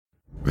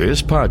This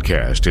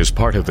podcast is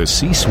part of the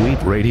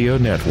C-Suite Radio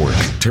Network,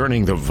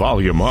 turning the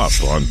volume up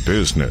on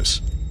business.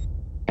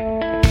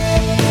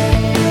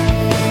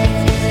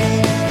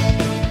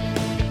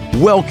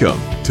 Welcome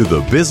to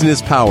the Business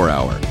Power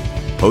Hour,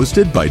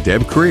 hosted by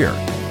Deb Krier.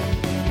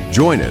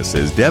 Join us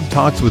as Deb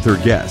talks with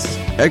her guests,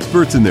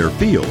 experts in their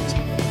fields,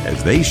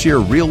 as they share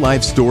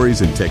real-life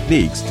stories and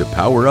techniques to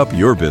power up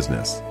your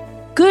business.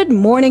 Good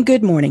morning,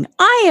 good morning.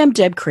 I am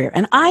Deb Krier,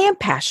 and I am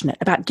passionate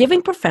about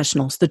giving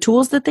professionals the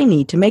tools that they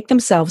need to make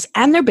themselves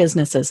and their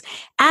businesses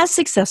as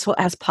successful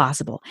as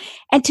possible.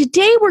 And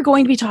today we're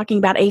going to be talking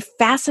about a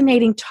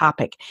fascinating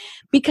topic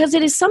because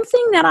it is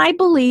something that I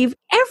believe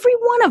every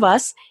one of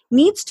us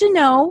needs to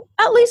know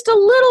at least a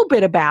little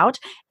bit about,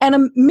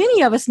 and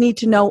many of us need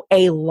to know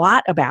a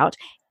lot about.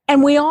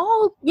 And we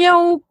all,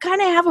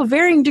 kind of have a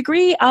varying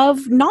degree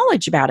of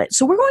knowledge about it.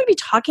 So we're going to be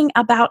talking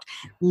about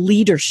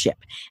leadership.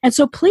 And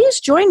so please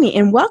join me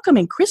in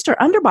welcoming Krister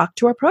Ungerböck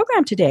to our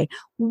program today.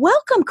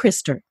 Welcome,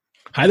 Krister.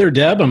 Hi there,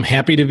 Deb. I'm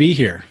happy to be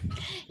here.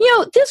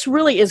 This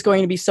really is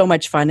going to be so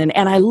much fun,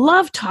 and I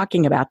love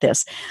talking about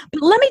this.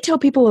 But let me tell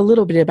people a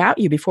little bit about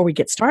you before we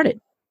get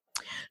started.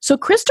 So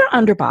Krister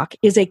Ungerböck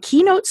is a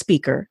keynote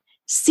speaker,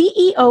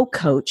 CEO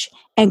coach,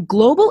 and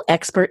global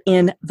expert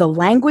in the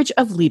language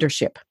of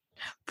leadership.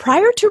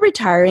 Prior to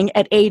retiring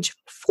at age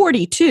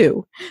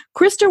 42,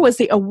 Krister was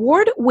the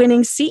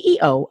award-winning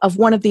CEO of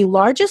one of the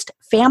largest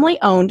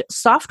family-owned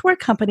software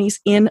companies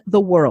in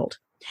the world.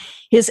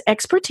 His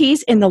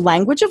expertise in the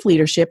language of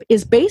leadership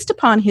is based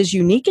upon his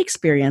unique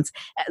experience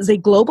as a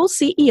global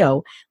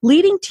CEO,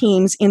 leading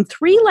teams in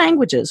 3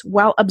 languages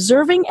while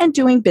observing and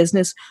doing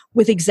business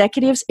with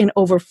executives in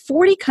over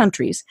 40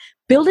 countries,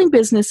 building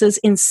businesses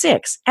in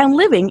 6, and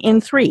living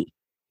in 3.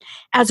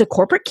 As a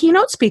corporate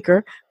keynote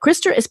speaker,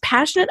 Krister is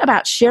passionate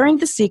about sharing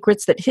the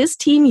secrets that his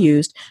team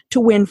used to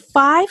win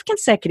 5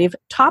 consecutive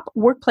top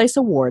workplace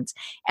awards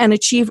and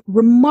achieve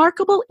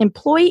remarkable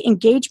employee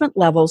engagement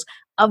levels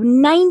of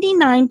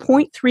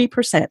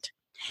 99.3%.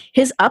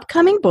 His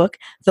upcoming book,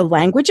 The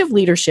Language of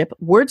Leadership,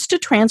 Words to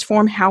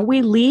Transform How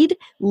We Lead,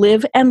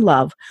 Live, and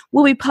Love,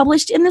 will be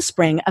published in the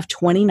spring of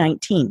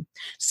 2019.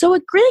 So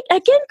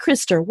again,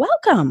 Krister,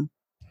 welcome.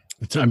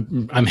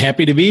 I'm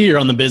happy to be here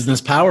on the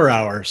Business Power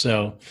Hour.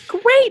 So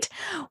great.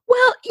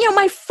 Well,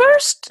 my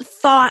first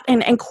thought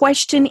and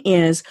question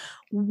is,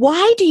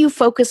 why do you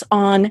focus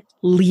on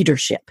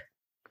leadership?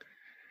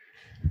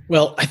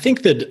 Well, I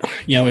think that,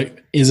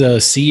 as a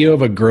CEO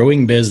of a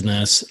growing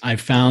business, I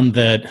found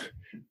that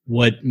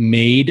what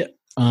made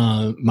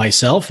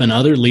myself and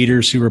other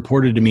leaders who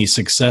reported to me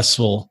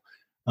successful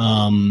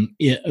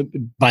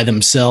by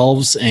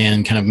themselves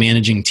and kind of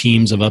managing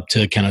teams of up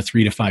to kind of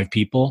 3 to 5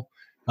 people,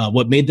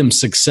 what made them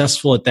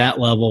successful at that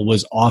level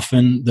was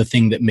often the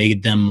thing that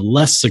made them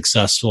less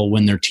successful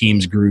when their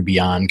teams grew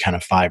beyond kind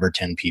of 5 or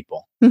 10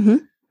 people. Mm-hmm.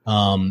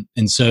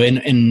 And so,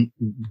 and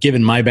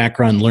given my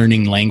background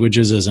learning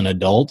languages as an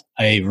adult,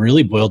 I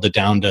really boiled it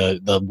down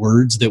to the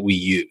words that we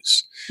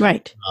use.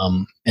 Right.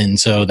 And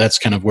so that's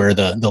kind of where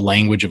the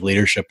language of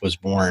leadership was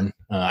born.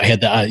 I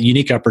had the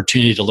unique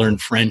opportunity to learn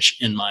French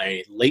in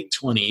my late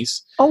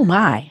 20s. Oh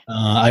my!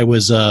 I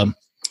was.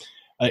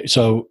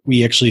 So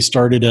we actually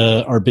started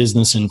our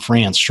business in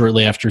France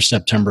shortly after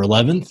September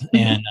 11th,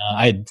 and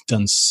I had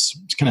done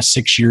kind of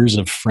 6 years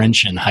of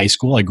French in high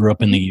school. I grew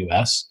up in the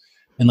U.S.,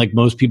 and like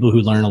most people who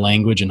learn a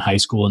language in high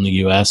school in the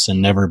U.S.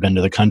 and never been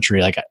to the country,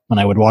 like when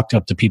I would walk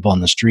up to people on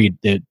the street,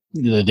 they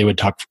would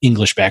talk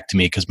English back to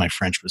me because my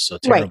French was so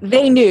terrible. Right.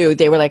 They knew.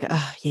 They were like,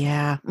 oh,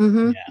 yeah.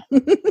 Mm-hmm.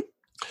 Yeah.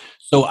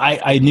 So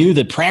I knew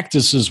that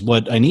practice is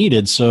what I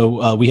needed.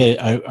 So we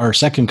had our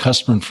second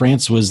customer in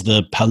France was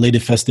the Palais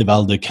de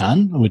Festival de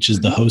Cannes, which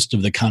is the host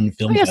of the Cannes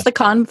Film Festival. Yes, the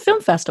Cannes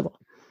Film Festival.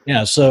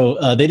 Yeah, so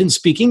they didn't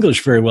speak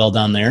English very well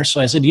down there. So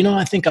I said,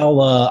 I think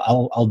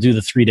I'll do the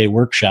 3-day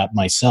workshop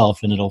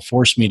myself, and it'll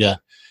force me to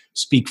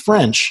speak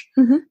French.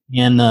 Mm-hmm.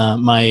 And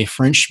my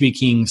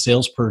French-speaking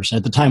salesperson,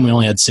 at the time we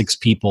only had 6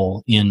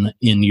 people in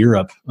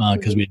Europe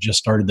because we had just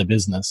started the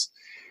business.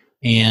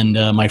 And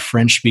my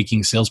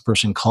French-speaking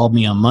salesperson called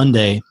me on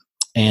Monday,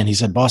 and he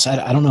said, "Boss,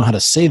 I don't know how to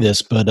say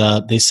this,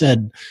 but they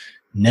said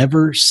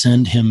never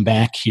send him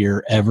back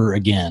here ever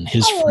again.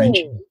 His French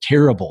is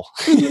terrible."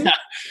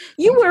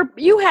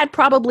 You had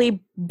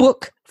probably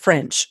book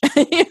French,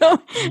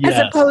 as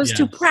opposed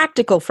to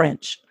practical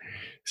French.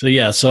 So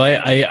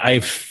I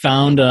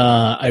found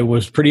I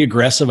was pretty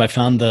aggressive. I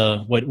found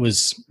what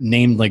was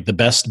named like the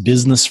best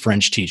business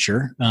French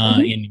teacher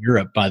in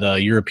Europe by the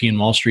European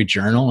Wall Street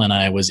Journal, and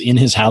I was in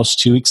his house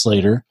 2 weeks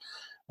later,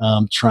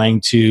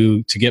 trying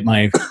to get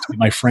my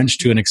French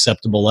to an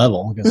acceptable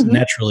level. Because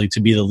naturally, to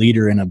be the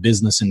leader in a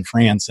business in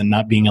France and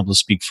not being able to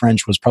speak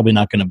French was probably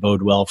not going to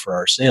bode well for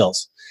our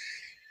sales.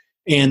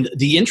 And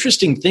the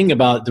interesting thing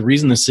about the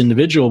reason this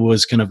individual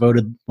was kind of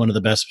voted one of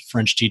the best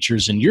French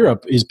teachers in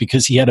Europe is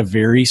because he had a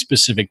very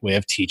specific way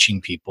of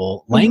teaching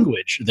people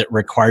language that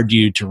required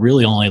you to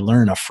really only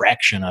learn a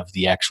fraction of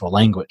the actual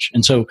language.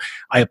 And so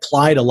I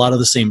applied a lot of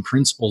the same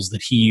principles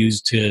that he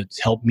used to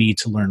help me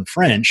to learn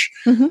French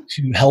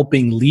to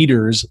helping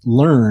leaders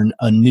learn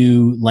a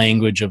new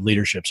language of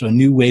leadership, so a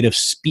new way to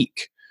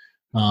speak.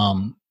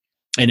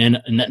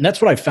 And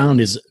that's what I found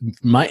is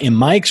in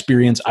my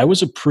experience, I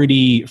was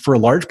for a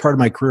large part of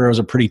my career, I was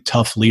a pretty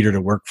tough leader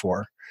to work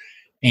for.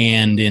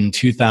 And in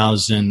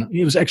 2000,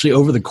 it was actually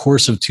over the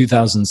course of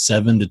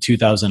 2007 to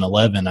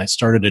 2011, it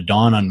started to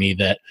dawn on me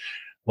that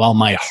while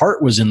my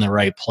heart was in the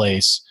right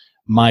place,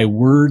 my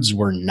words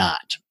were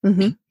not.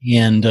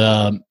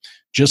 And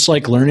just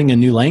like learning a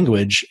new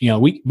language,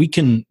 we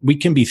can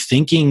be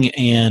thinking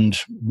and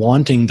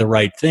wanting the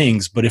right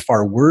things, but if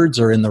our words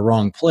are in the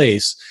wrong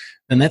place,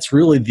 then that's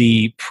really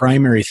the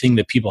primary thing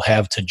that people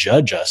have to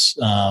judge us,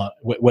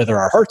 whether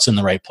our heart's in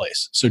the right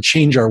place. So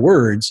change our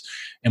words,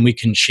 and we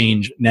can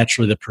change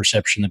naturally the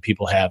perception that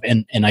people have.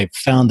 And I've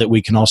found that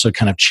we can also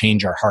kind of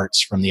change our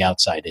hearts from the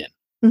outside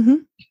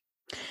in.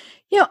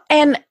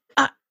 And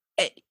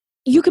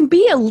you can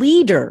be a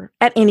leader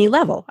at any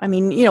level. I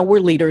mean, we're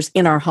leaders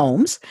in our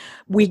homes.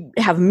 We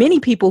have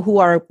many people who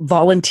are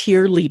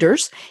volunteer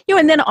leaders,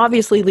 and then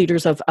obviously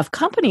leaders of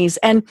companies.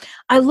 And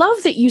I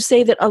love that you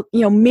say that,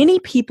 many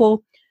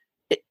people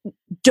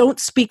don't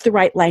speak the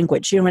right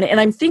language,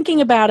 and I'm thinking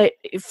about it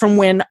from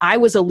when I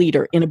was a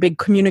leader in a big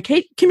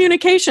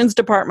communications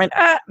department,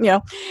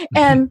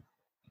 and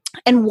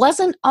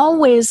wasn't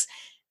always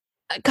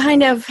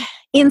kind of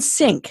in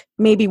sync,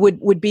 maybe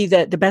would be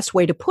the best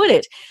way to put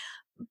it.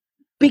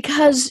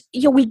 Because,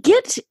 we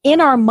get in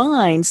our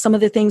minds some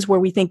of the things where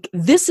we think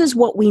this is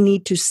what we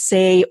need to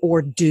say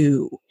or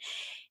do.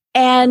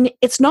 And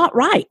it's not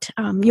right.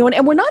 And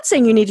we're not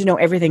saying you need to know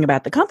everything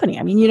about the company.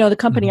 I mean, the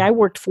company I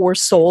worked for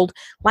sold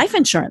life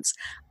insurance.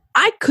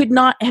 I could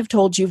not have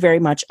told you very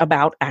much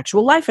about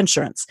actual life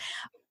insurance,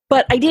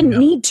 but I didn't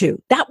need to.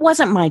 That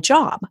wasn't my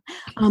job.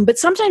 But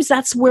sometimes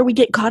that's where we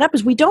get caught up,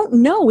 is we don't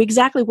know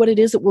exactly what it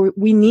is that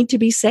we need to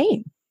be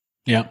saying.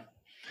 Yeah.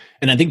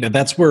 And I think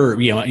that's where,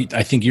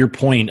 I think your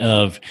point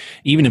of,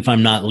 even if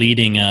I'm not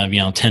leading a,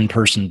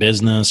 10-person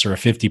business or a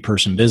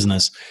 50-person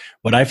business,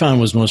 what I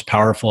found was most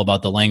powerful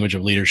about the language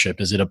of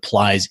leadership is it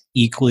applies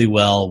equally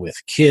well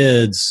with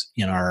kids,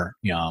 in our,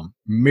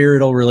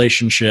 marital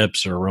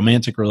relationships or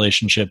romantic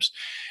relationships.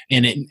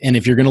 And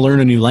if you're going to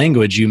learn a new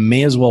language, you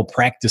may as well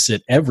practice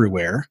it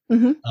everywhere.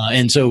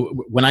 And so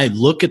when I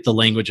look at the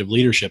language of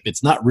leadership,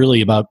 it's not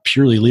really about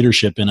purely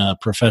leadership in a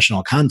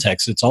professional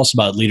context. It's also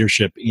about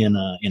leadership in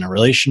a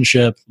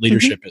relationship,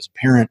 leadership as a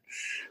parent,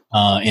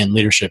 and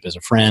leadership as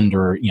a friend,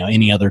 or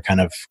any other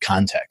kind of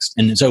context.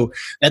 And so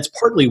that's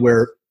partly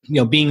where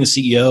being the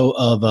CEO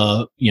of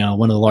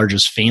one of the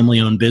largest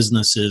family-owned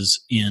businesses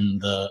in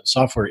the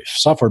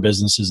software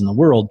businesses in the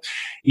world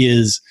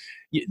is.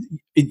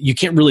 You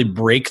can't really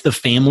break the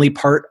family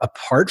part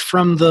apart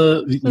from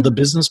the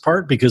business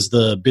part, because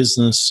the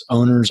business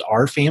owners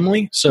are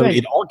family. So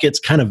It all gets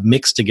kind of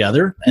mixed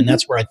together. And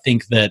that's where I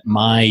think that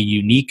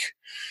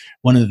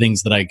one of the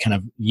things that I kind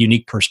of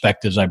unique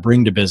perspectives I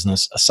bring to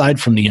business,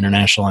 aside from the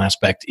international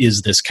aspect,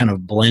 is this kind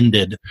of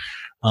blended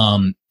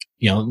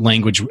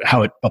language,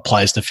 how it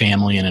applies to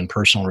family and in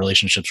personal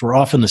relationships, where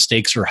often the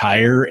stakes are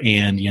higher,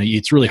 and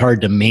it's really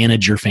hard to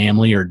manage your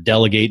family or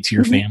delegate to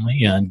your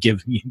family and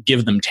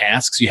give them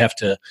tasks. You have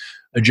to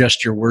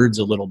adjust your words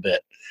a little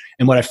bit.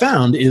 And what I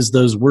found is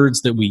those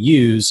words that we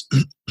use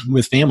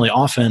with family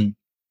often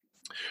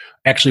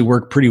actually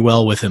work pretty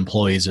well with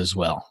employees as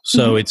well.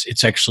 So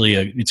it's actually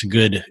a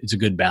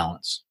good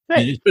balance,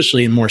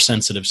 especially in more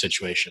sensitive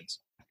situations.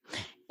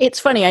 It's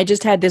funny. I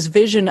just had this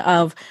vision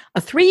of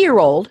a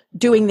 3-year-old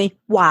doing the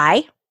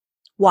why.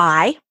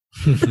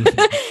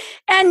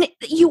 And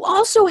you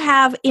also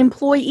have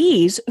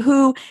employees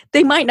who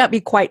they might not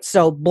be quite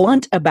so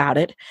blunt about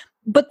it,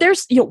 but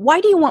there's, why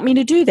do you want me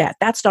to do that?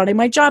 That's not in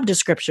my job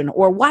description.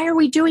 Or why are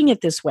we doing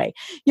it this way?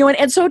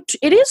 And so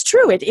it is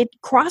true. It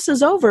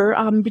crosses over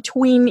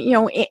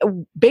between,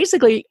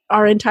 basically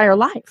our entire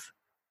life.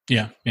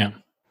 Yeah. Yeah.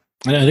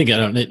 And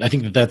I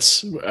think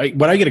that's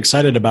what I get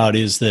excited about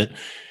is that,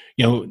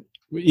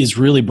 is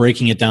really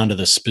breaking it down to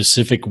the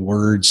specific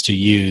words to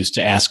use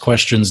to ask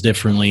questions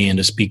differently and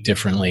to speak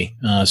differently,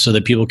 so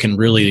that people can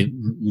really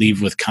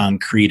leave with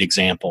concrete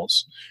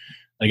examples.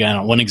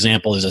 Again, one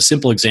example is a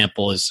simple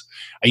example is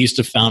I used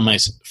to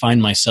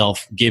find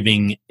myself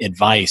giving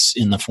advice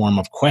in the form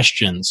of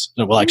questions.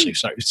 Well, actually,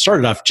 it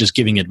started off just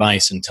giving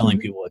advice and telling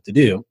people what to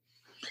do.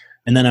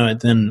 And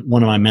then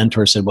one of my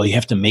mentors said, well, you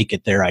have to make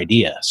it their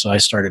idea. So I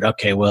started,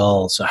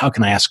 so how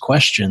can I ask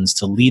questions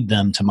to lead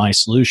them to my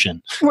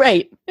solution?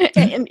 Right.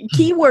 And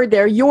keyword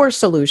there, your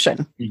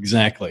solution.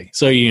 Exactly.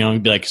 So, be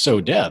like, so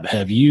Deb,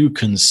 have you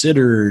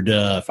considered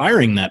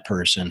firing that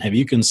person? Have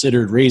you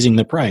considered raising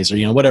the price?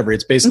 Or, whatever.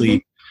 It's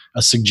basically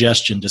a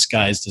suggestion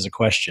disguised as a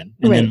question.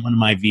 And then one of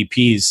my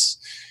VPs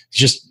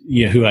just,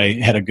 who I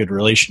had a good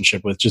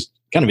relationship with, just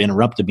kind of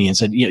interrupted me and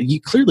said, you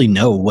clearly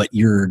know what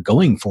you're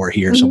going for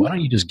here. So why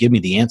don't you just give me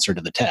the answer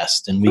to the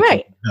test? And we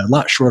can have a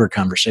lot shorter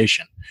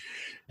conversation.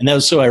 And that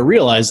was, so I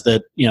realized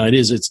that,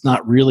 it's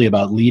not really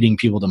about leading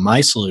people to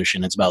my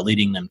solution. It's about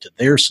leading them to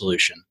their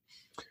solution.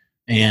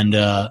 And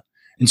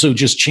so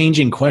just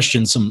changing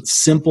questions, some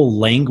simple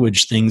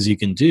language things you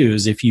can do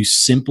is if you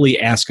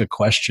simply ask a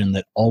question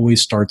that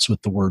always starts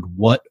with the word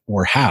what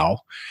or how,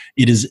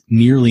 it is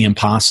nearly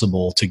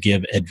impossible to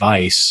give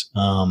advice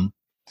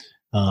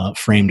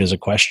framed as a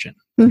question.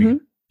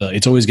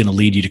 It's always going to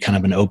lead you to kind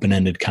of an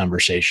open-ended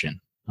conversation.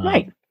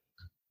 Right.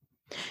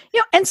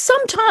 And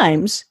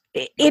sometimes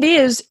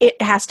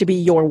it has to be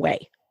your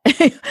way.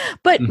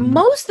 But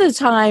most of the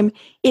time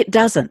it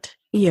doesn't.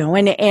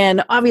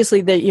 And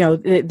obviously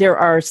there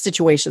are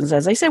situations,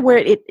 as I said, where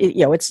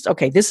it's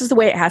okay. This is the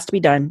way it has to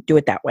be done. Do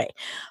it that way.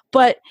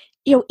 But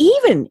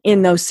even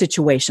in those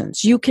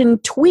situations, you can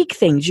tweak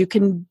things. You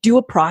can do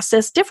a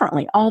process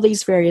differently. All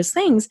these various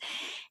things.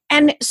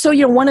 And so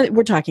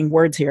we're talking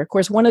words here. Of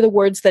course, one of the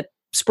words that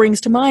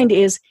springs to mind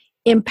is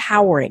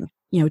empowering.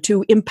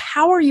 To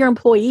empower your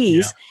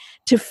employees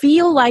to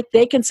feel like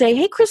they can say,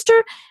 "Hey,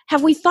 Krister,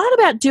 have we thought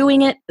about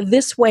doing it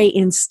this way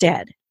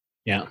instead?"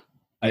 Yeah.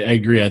 I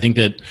agree. I think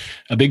that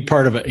a big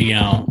part of it,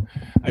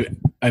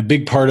 a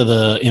big part of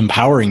the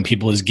empowering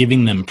people is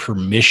giving them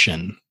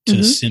permission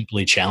to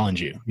simply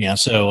challenge you.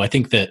 So I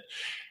think that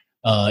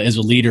as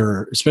a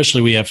leader,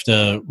 especially, we have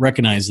to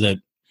recognize that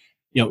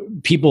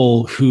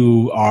people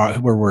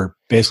where we're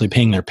basically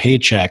paying their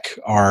paycheck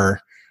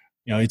are,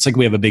 it's like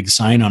we have a big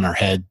sign on our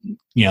head,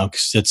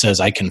 that says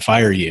 "I can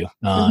fire you."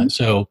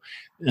 So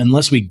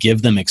unless we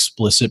give them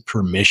explicit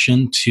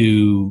permission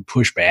to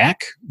push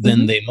back,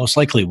 then they most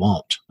likely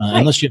won't.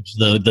 Unless you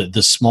have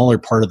the smaller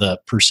part of the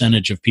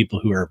percentage of people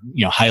who are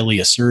highly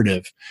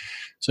assertive.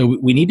 So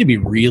we need to be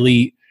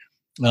really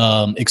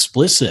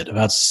explicit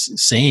about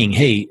saying,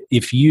 "Hey,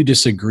 if you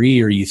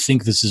disagree or you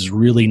think this is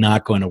really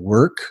not going to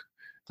work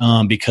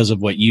because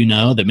of what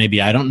that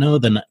maybe I don't know,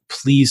 then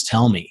please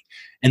tell me."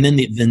 And then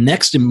the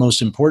next and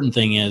most important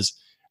thing is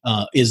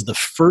the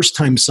first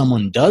time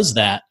someone does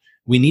that,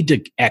 we need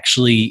to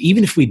actually,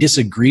 even if we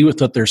disagree with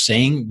what they're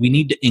saying, we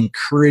need to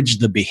encourage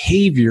the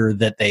behavior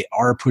that they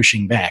are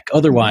pushing back.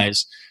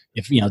 Otherwise,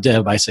 if,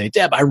 Deb, I say,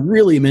 "Deb, I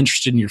really am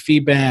interested in your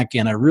feedback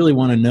and I really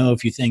want to know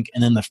if you think,"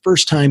 and then the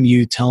first time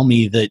you tell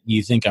me that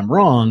you think I'm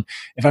wrong,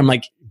 if I'm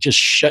like, just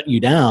shut you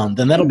down,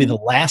 then that'll be the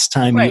last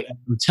time you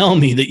ever tell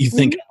me that you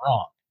think I'm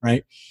wrong.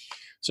 Right.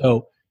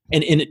 So,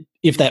 and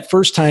if that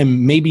first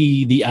time,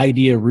 maybe the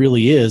idea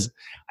really is,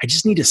 I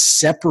just need to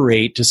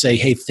separate to say,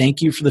 "Hey,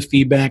 thank you for the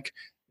feedback.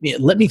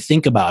 Let me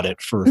think about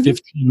it for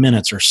 15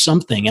 minutes or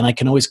something." And I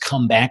can always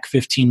come back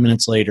 15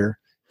 minutes later,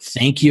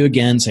 thank you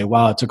again, say,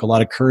 "Wow, it took a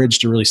lot of courage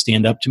to really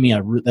stand up to me.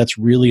 That's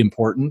really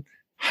important.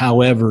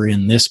 However,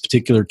 in this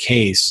particular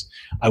case,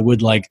 I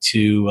would like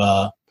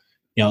to,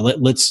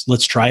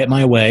 let's try it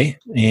my way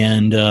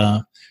and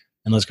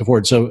let's go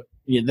forward." So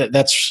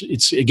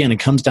it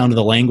comes down to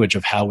the language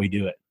of how we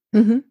do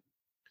it.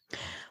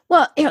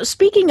 Well,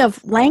 speaking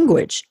of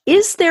language,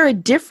 is there a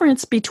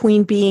difference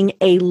between being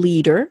a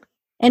leader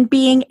and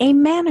being a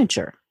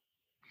manager?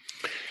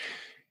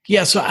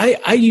 Yeah, so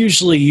I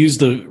usually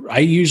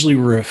I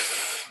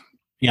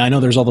know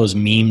there's all those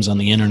memes on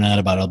the internet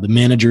about how the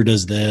manager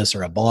does this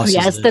or a boss.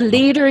 Yes, the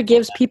leader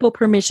gives people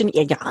permission.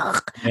 Yeah.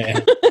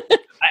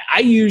 I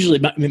usually,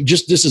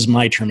 this is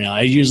my term now,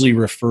 I usually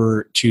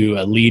refer to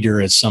a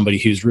leader as somebody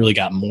who's really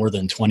got more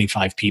than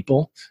 25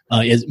 people,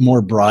 is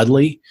more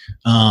broadly,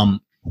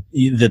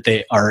 that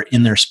they are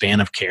in their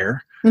span of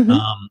care.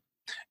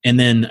 And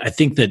then I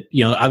think that,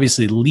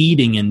 obviously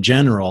leading in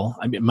general,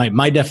 I mean,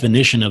 my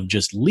definition of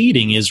just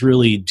leading is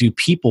really, do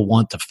people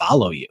want to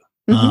follow you?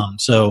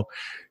 So,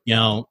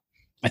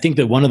 I think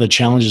that one of the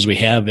challenges we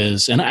have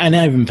is, and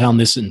I even found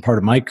this in part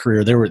of my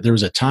career, there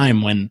was a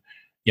time when,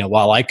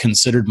 while I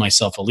considered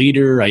myself a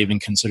leader, I even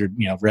considered,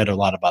 read a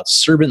lot about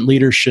servant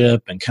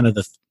leadership and kind of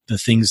the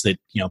things that,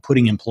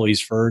 putting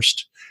employees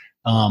first.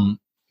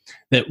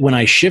 That when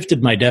I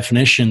shifted my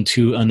definition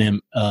to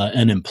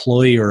an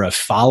employee or a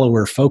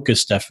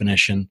follower-focused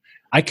definition,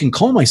 I can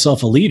call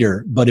myself a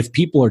leader, but if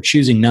people are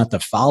choosing not to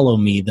follow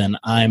me, then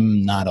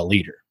I'm not a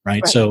leader,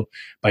 right? So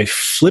by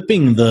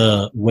flipping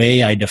the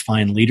way I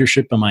define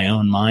leadership in my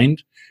own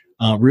mind,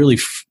 really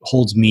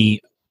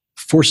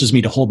forces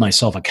me to hold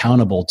myself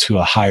accountable to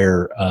a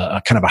higher,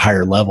 kind of a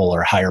higher level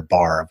or higher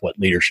bar of what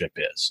leadership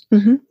is.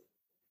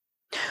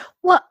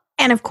 Well,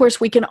 and of course,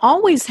 we can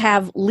always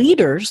have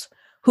leaders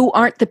who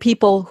aren't the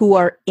people who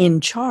are in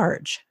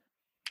charge.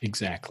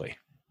 Exactly.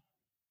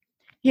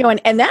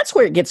 And that's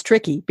where it gets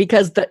tricky,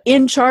 because the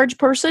in charge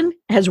person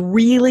has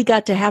really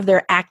got to have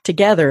their act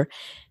together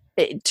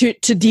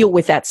to deal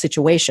with that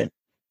situation.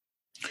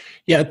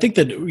 Yeah, I think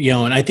that,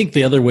 and I think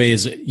the other way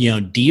is,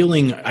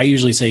 dealing, I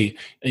usually say,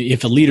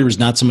 if a leader is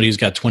not somebody who's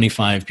got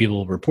 25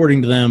 people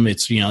reporting to them,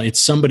 it's, it's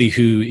somebody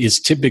who is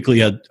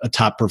typically a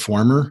top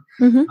performer.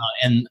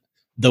 And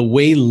the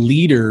way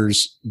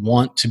leaders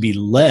want to be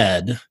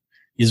led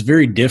is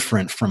very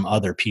different from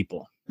other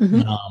people.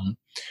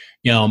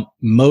 Mm-hmm.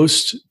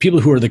 Most people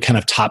who are the kind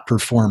of top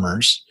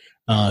performers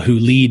who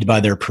lead by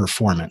their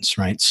performance,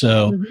 right?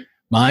 So Mm-hmm.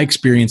 my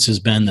experience has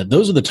been that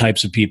those are the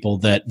types of people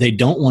that they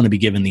don't want to be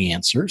given the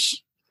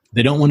answers.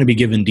 They don't want to be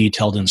given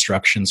detailed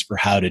instructions for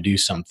how to do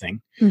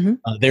something. Mm-hmm.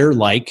 They're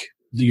like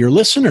your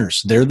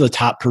listeners. They're the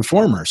top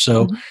performers.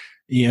 So, Mm-hmm.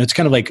 It's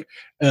kind of like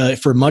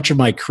for much of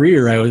my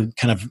career, I was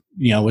kind of,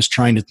 was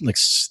trying to like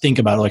think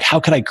about like, how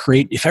could I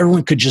create, if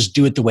everyone could just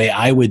do it the way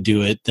I would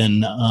do it,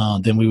 then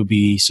we would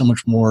be so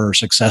much more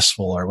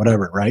successful or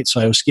whatever, right?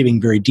 So I was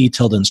giving very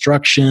detailed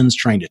instructions,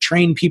 trying to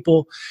train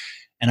people.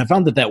 And I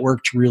found that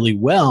worked really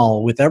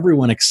well with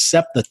everyone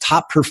except the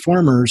top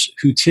performers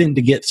who tend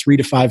to get 3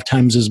 to 5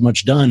 times as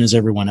much done as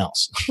everyone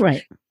else.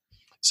 Right.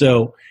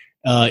 So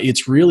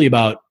it's really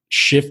about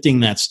shifting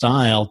that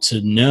style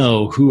to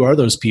know who are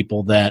those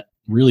people that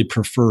really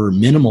prefer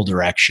minimal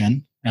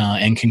direction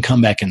and can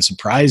come back and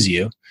surprise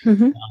you,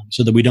 Mm-hmm.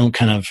 so that we don't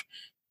kind of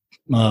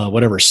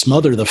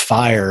smother the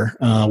fire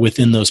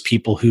within those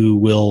people who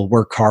will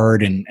work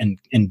hard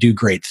and do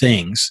great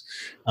things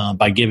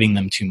by giving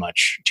them too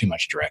much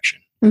direction.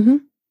 Mm-hmm.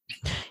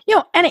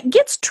 And it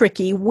gets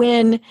tricky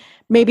when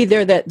maybe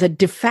they're the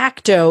de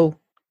facto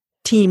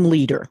team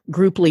leader,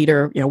 group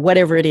leader,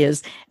 whatever it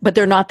is, but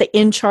they're not the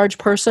in-charge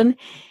person.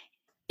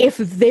 If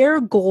their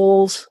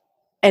goals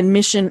and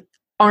mission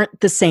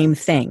aren't the same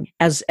thing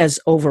as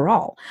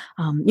overall,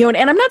 and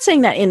I'm not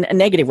saying that in a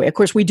negative way. Of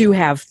course, we do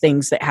have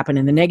things that happen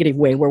in the negative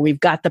way where we've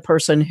got the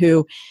person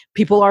who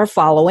people are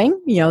following,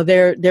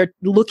 they're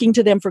looking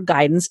to them for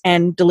guidance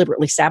and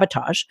deliberately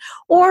sabotage,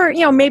 or,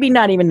 maybe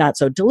not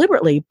so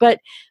deliberately,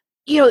 but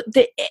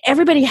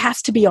everybody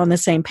has to be on the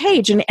same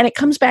page. And it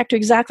comes back to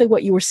exactly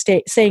what you were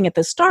saying at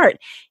the start.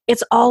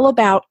 It's all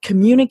about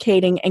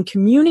communicating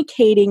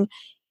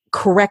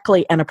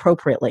correctly and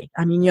appropriately.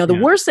 I mean, the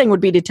worst thing would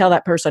be to tell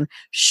that person,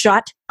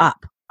 shut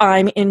up,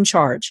 I'm in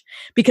charge.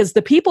 Because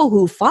the people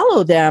who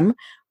follow them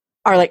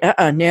are like,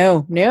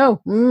 no.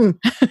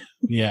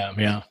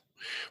 Yeah.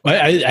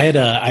 Well, I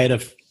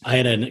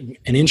had an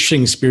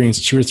interesting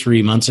experience 2 or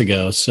 3 months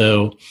ago.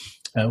 So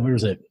where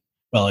was it?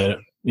 Well,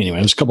 anyway,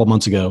 it was a couple of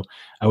months ago.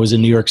 I was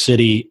in New York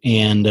City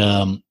and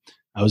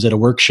I was at a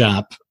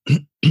workshop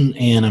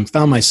and I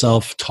found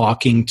myself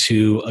talking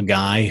to a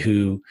guy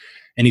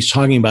and he's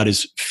talking about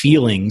his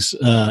feelings,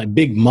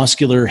 big,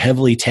 muscular,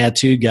 heavily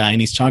tattooed guy.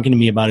 And he's talking to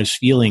me about his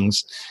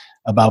feelings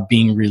about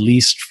being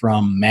released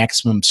from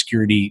maximum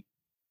security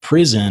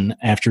prison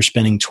after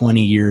spending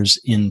 20 years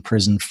in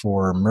prison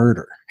for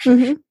murder.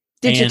 Mm-hmm.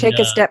 Did you take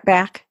a step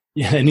back?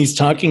 Yeah, and he's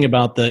talking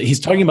about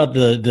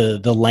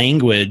the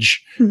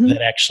language Mm-hmm.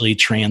 that actually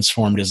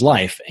transformed his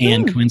life.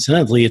 And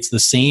coincidentally, it's the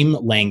same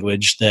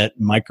language that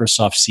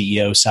Microsoft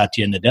CEO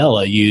Satya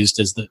Nadella used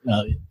as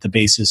the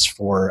basis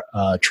for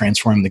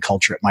transforming the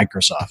culture at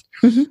Microsoft.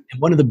 Mm-hmm.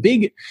 And one of the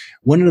big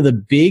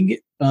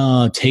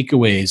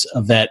takeaways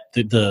of that,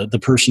 the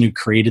person who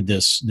created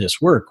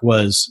this work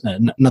was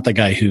not the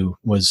guy who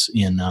was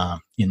in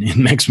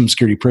maximum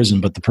security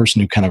prison, but the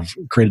person who kind of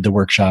created the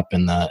workshop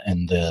and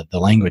the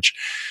language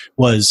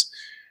was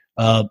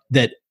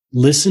that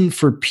listen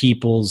for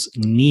people's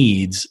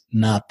needs,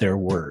 not their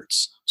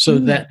words. So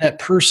that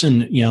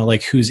person,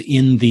 like who's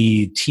in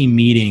the team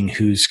meeting,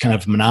 who's kind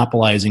of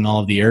monopolizing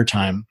all of the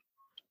airtime.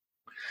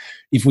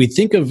 If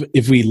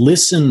we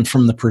listen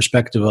from the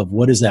perspective of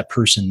what is that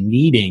person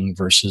needing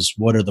versus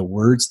what are the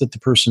words that the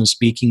person is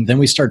speaking, then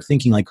we start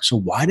thinking like, so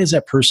why does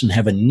that person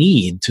have a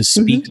need to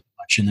speak so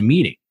much in the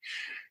meeting?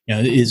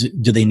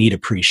 Do they need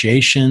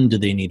appreciation? Do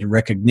they need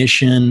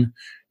recognition?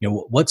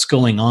 What's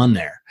going on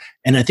there?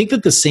 And I think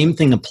that the same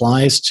thing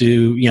applies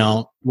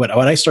to, what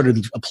I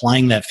started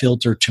applying that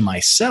filter to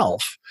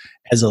myself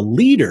as a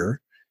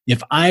leader.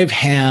 If I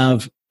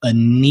have a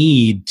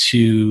need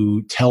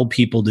to tell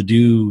people to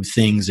do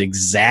things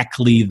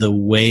exactly the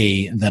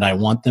way that I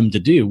want them to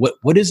do,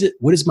 what is it?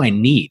 What is my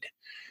need?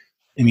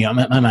 I mean,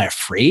 am I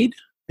afraid?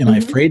 Am I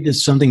afraid that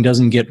something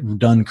doesn't get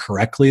done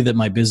correctly, that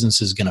my business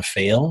is going to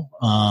fail?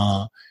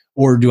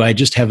 Or do I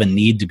just have a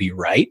need to be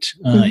right?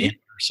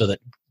 So that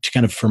to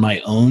kind of for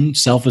my own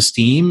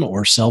self-esteem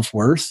or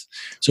self-worth.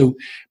 So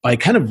by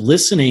kind of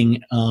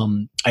listening,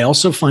 I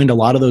also find a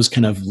lot of those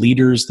kind of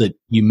leaders that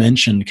you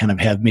mentioned kind of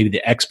have maybe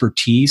the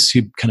expertise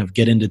who kind of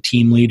get into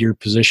team leader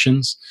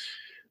positions.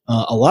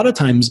 A lot of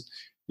times,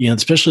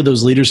 especially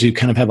those leaders who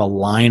kind of have a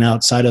line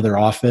outside of their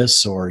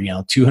office or,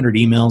 200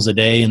 emails a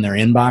day in their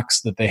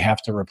inbox that they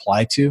have to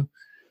reply to.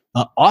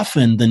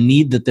 Often the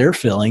need that they're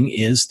filling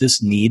is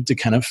this need to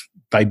kind of,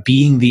 by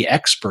being the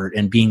expert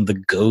and being the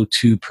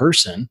go-to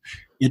person,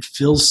 it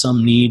fills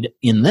some need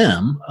in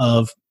them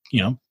of,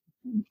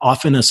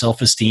 often a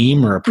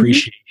self-esteem or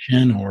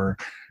appreciation or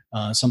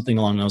something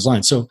along those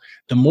lines. So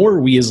the more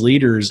we as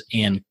leaders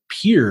and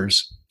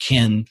peers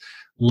can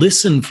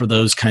listen for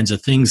those kinds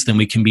of things, then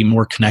we can be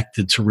more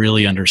connected to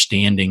really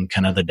understanding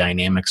kind of the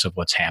dynamics of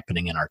what's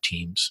happening in our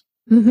teams.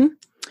 Mm-hmm.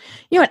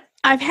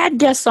 I've had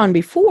guests on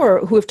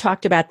before who have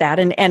talked about that.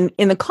 And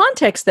in the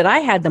context that I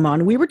had them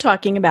on, we were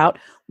talking about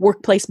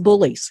workplace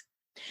bullies.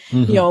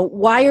 You know,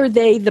 why are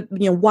they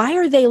why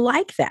are they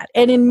like that?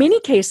 And in many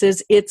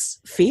cases, it's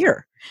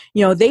fear.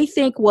 You know, they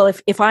think, well,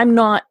 if I'm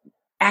not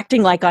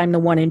acting like I'm the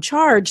one in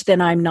charge,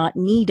 then I'm not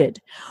needed.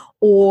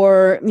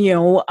 Or, you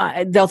know,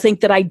 they'll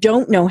think that I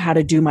don't know how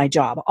to do my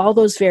job, all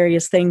those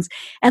various things.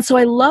 And so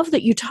I love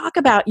that you talk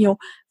about, you know,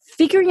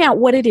 figuring out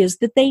what it is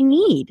that they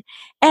need.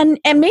 And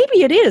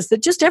maybe it is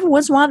that just every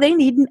once in a while they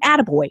need an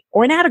attaboy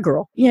or an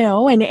attagirl, you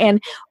know,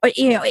 and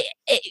you know,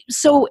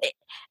 so,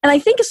 and I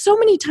think so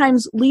many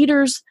times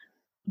leaders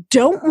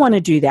don't want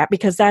to do that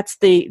because that's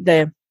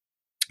the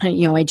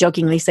you know, I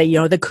jokingly say, you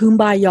know, the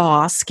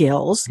kumbaya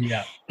skills.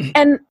 Yeah.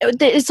 And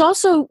it's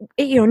also,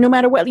 you know, no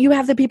matter what, you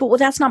have the people, well,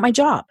 that's not my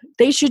job.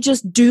 They should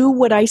just do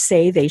what I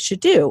say they should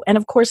do. And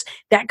of course,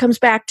 that comes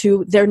back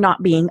to they're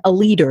not being a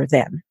leader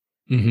then.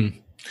 Mm-hmm.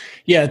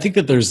 Yeah, I think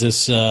that there's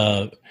this,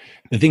 the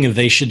thing of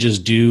they should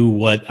just do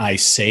what I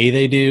say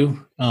they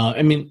do.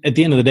 I mean, at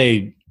the end of the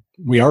day,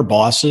 we are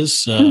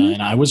bosses,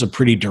 and I was a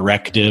pretty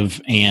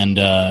directive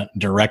and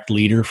direct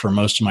leader for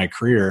most of my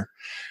career.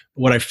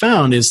 What I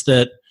found is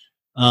that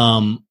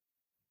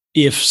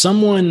if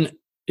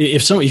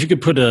you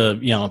could put a,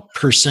 you know,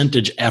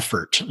 percentage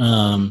effort,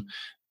 and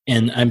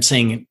I'm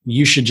saying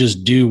you should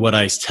just do what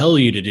I tell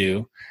you to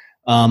do,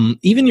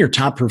 even your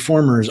top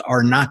performers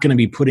are not going to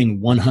be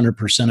putting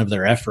 100% of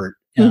their effort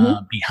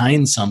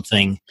behind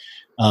something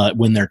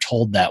when they're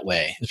told that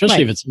way,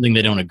 especially if it's something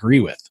they don't agree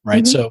with,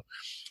 right? So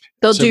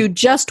they'll do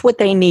just what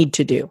they need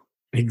to do.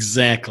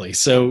 Exactly.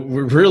 So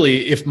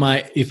really, if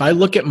I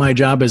look at my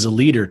job as a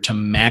leader to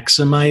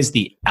maximize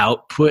the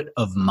output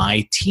of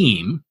my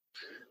team,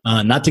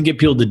 not to get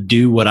people to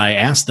do what I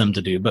ask them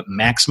to do, but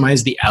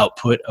maximize the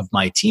output of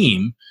my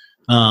team,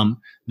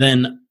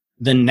 then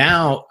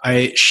now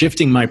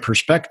shifting my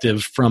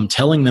perspective from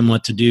telling them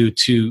what to do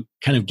to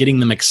kind of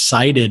getting them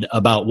excited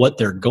about what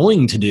they're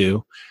going to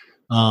do.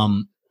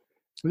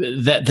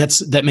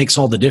 That makes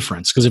all the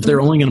difference, because if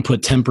they're only going to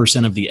put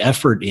 10% of the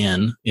effort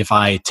in, if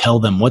I tell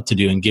them what to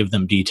do and give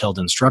them detailed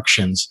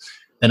instructions,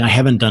 then I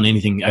haven't done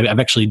anything. I've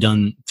actually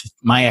done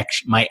my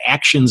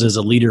actions as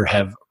a leader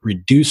have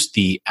reduced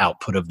the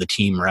output of the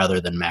team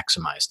rather than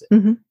maximized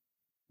it.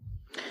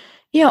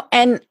 You know,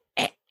 and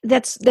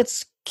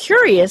that's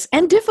curious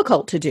and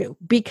difficult to do,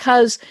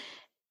 because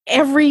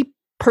every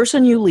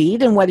person you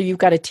lead, and whether you've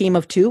got a team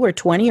of 2 or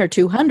 20 or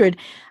 200,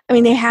 I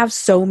mean, they have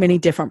so many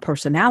different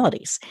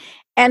personalities.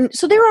 And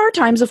so there are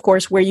times, of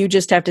course, where you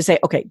just have to say,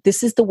 okay,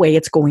 this is the way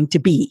it's going to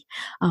be.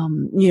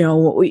 You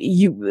know,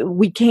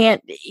 we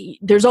can't,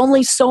 there's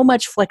only so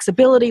much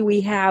flexibility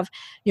we have,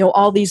 you know,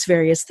 all these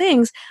various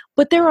things,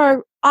 but there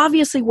are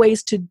obviously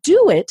ways to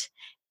do it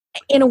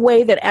in a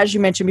way that, as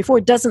you mentioned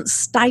before, doesn't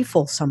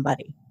stifle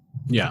somebody.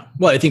 Yeah.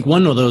 Well, I think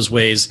one of those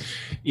ways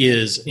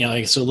is, you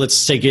know, so let's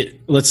say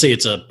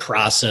it's a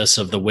process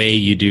of the way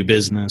you do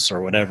business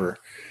or whatever.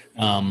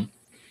 You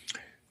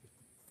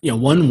know,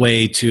 one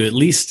way to at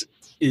least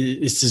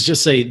is to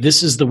just say,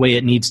 this is the way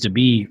it needs to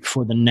be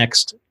for the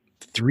next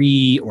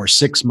 3 or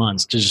 6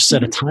 months, to just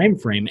set a time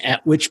frame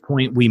at which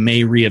point we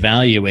may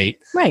reevaluate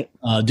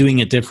doing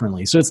it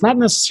differently. So it's not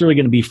necessarily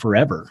going to be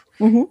forever.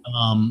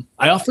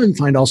 I often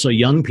find also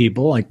young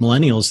people like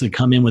millennials that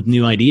come in with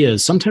new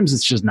ideas. Sometimes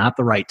it's just not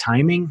the right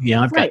timing. You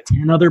know, I've got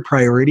 10 other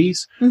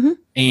priorities,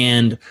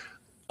 and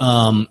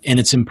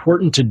it's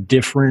important to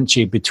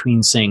differentiate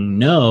between saying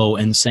no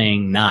and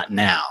saying not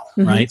now,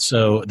 right?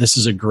 So this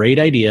is a great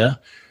idea.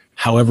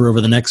 However, over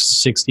the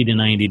next 60 to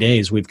 90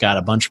 days, we've got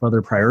a bunch of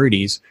other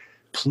priorities.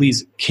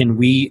 Please, can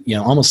we, you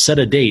know, almost set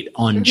a date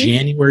on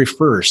January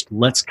 1st?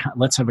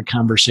 Let's have a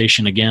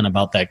conversation again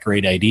about that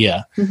great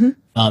idea,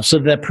 so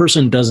that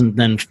person doesn't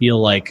then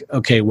feel like,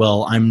 okay,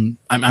 well, I'm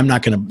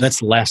not going to. That's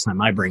the last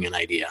time I bring an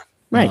idea,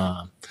 right?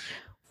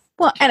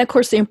 Well, and of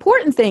course, the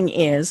important thing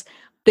is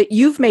that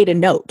you've made a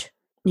note,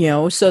 you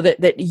know, so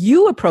that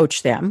you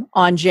approach them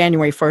on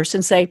January 1st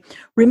and say,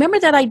 remember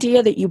that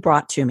idea that you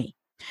brought to me.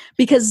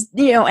 Because,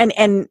 you know,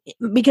 and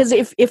because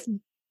if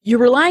you're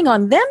relying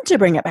on them to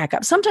bring it back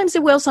up, sometimes they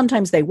will,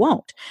 sometimes they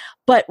won't.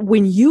 But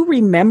when you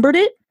remembered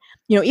it,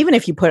 you know, even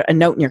if you put a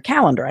note in your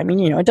calendar, I mean,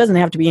 you know, it doesn't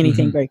have to be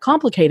anything very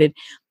complicated.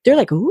 They're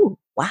like, ooh,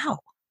 wow.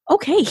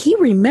 Okay, he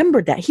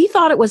remembered that. He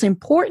thought it was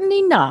important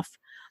enough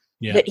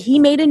that he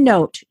made a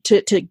note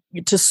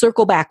to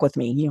circle back with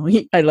me. You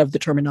know, I love the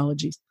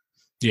terminologies.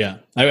 Yeah,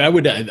 I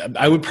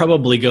would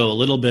probably go a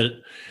little bit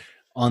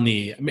on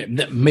the,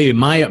 maybe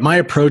my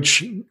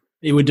approach.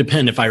 It would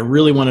depend. If I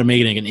really want to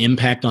make an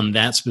impact on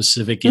that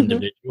specific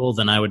individual,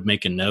 then I would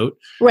make a note.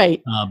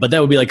 Right. But that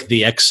would be like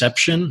the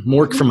exception,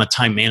 more from a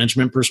time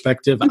management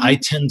perspective. I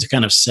tend to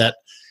kind of set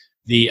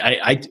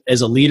I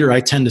as a leader, I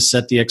tend to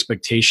set the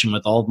expectation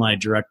with all of my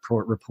direct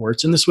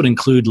reports. And this would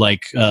include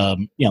like,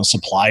 you know,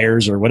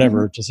 suppliers or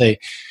whatever, to say,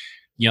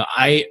 you know,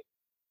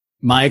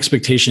 my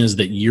expectation is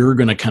that you're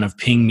going to kind of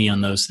ping me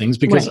on those things,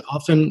 because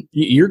often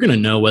you're going to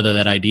know whether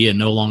that idea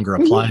no longer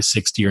applies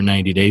 60 or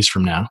 90 days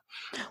from now.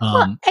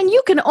 Well, and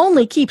you can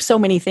only keep so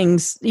many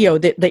things, you know,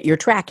 that you're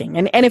tracking.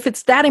 And if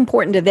it's that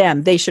important to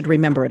them, they should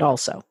remember it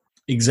also.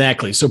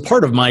 Exactly. So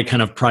part of my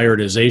kind of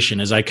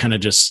prioritization is I kind of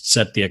just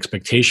set the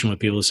expectation with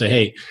people to say,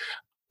 hey,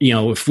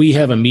 if we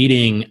have a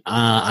meeting,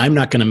 I'm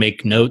not going to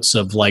make notes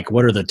of like,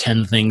 what are the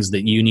 10 things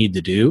that you need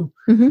to do?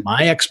 Mm-hmm.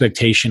 My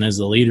expectation as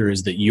the leader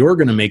is that you're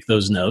going to make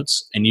those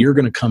notes and you're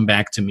going to come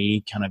back to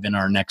me kind of in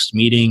our next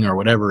meeting or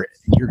whatever.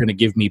 You're going to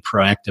give me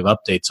proactive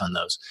updates on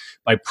those.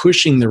 By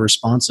pushing the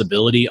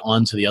responsibility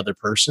onto the other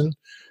person,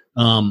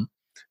 then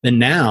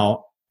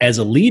now as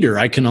a leader,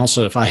 I can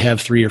also, if I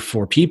have 3 or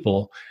 4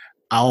 people,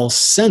 I'll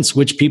sense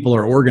which people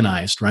are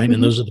organized, right? Mm-hmm.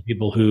 And those are the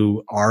people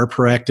who are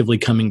proactively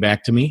coming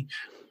back to me.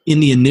 In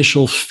the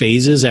initial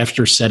phases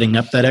after setting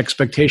up that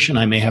expectation,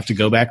 I may have to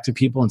go back to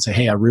people and say,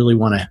 hey, I really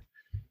want to,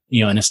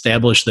 and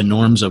establish the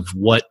norms of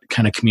what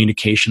kind of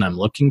communication I'm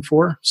looking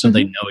for so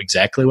they know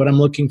exactly what I'm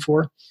looking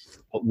for.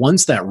 But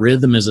once that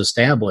rhythm is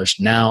established,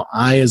 now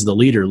I, as the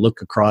leader,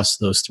 look across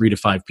those 3 to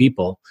 5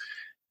 people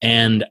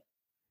and,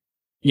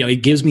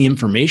 it gives me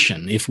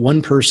information. If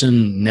one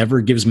person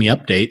never gives me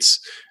updates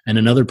and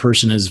another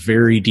person is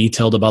very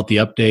detailed about the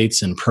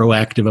updates and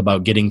proactive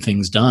about getting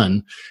things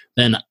done,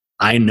 then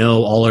I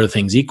know, all other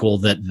things equal,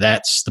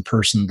 that's the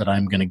person that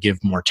I'm going to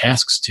give more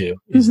tasks to,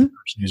 is the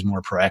person who's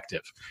more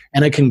proactive.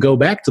 And I can go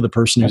back to the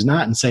person who's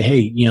not and say,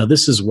 hey,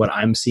 this is what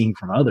I'm seeing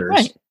from others.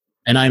 Right.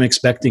 And I'm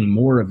expecting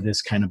more of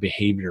this kind of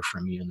behavior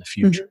from you in the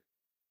future.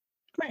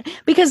 Right.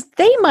 Because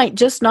they might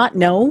just not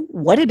know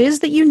what it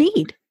is that you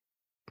need.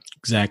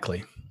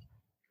 Exactly.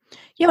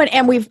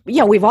 And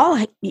we've all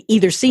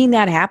either seen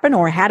that happen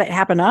or had it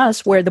happen to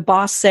us where the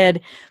boss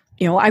said,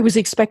 I was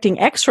expecting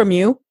X from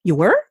you. You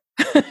were?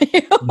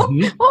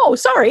 Oh,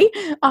 sorry.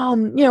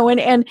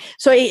 And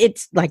so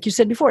it's like you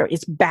said before,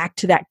 it's back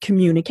to that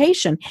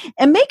communication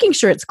and making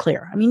sure it's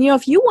clear. I mean,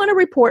 if you want a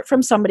report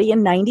from somebody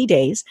in 90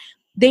 days,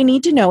 they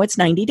need to know it's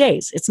 90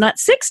 days. It's not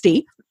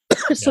 60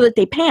 so that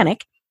they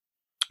panic,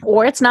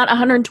 or it's not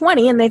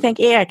 120 and they think,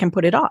 I can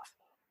put it off.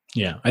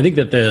 Yeah, I think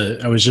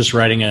that I was just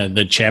writing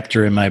the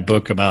chapter in my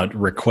book about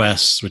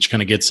requests, which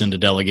kind of gets into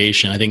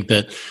delegation. I think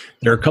that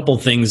there are a couple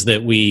of things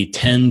that we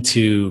tend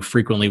to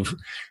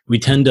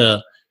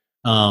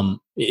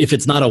if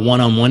it's not a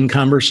one-on-one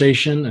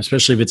conversation,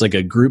 especially if it's like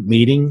a group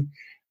meeting,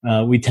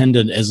 we tend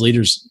to, as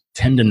leaders,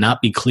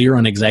 not be clear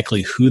on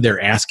exactly who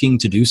they're asking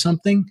to do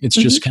something. It's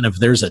just kind of,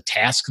 there's a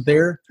task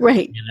there.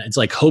 Right. And it's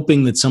like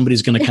hoping that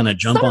somebody's going to kind of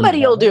jump on. Somebody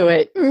will do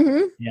it.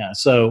 Mm-hmm. Yeah.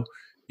 So,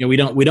 we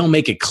don't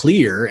make it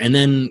clear. And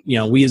then,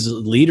 we as a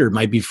leader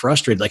might be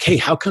frustrated, like, hey,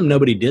 how come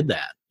nobody did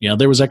that?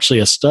 There was actually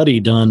a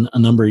study done a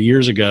number of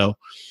years ago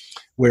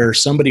where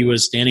somebody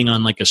was standing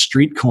on like a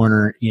street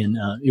corner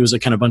it was a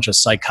kind of bunch of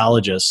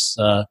psychologists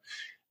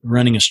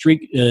running a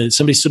street.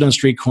 Somebody stood on a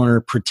street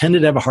corner, pretended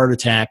to have a heart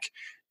attack,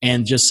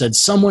 and just said,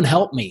 "Someone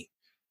help me."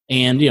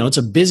 And it's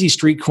a busy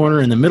street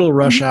corner in the middle of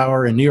rush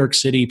hour in New York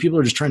City. People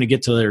are just trying to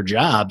get to their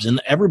jobs,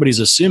 and everybody's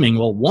assuming,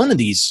 well, one of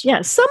these,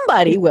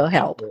 somebody will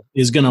help,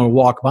 is going to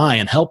walk by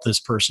and help this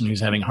person who's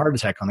having a heart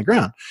attack on the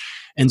ground.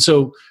 And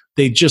so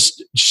they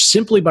just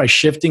simply by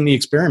shifting the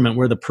experiment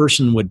where the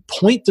person would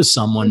point to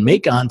someone,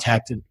 make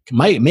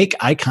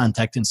eye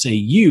contact and say,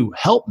 "You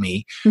help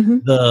me,"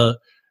 the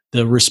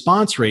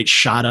response rate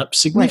shot up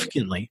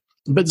significantly. Right.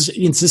 But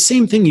it's the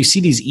same thing. You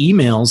see these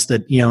emails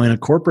that, in a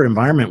corporate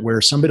environment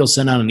where somebody will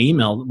send out an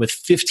email with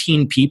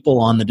 15 people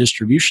on the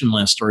distribution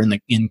list or in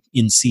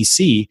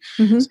CC,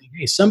 saying,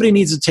 hey, somebody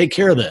needs to take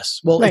care of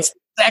this. Well, it's the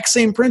exact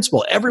same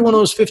principle. Every one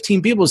of those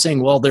 15 people is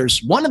saying, well,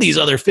 there's one of these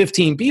other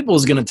 15 people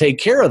is going to take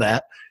care of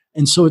that.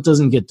 And so it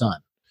doesn't get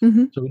done.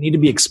 So we need to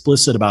be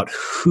explicit about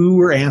who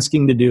we're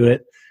asking to do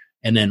it,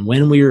 and then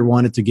when we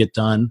want it to get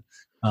done,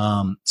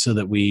 so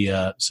that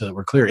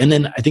we're clear. And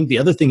then I think the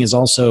other thing is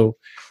also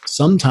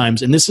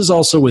sometimes, and this is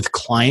also with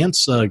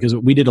clients, because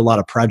we did a lot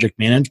of project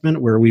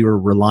management where we were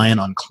relying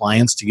on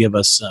clients to give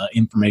us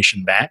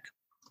information back.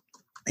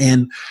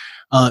 And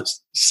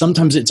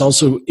sometimes it's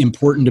also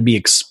important to be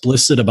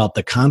explicit about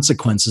the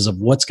consequences of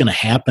what's going to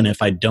happen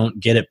if I don't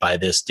get it by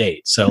this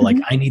date. So like,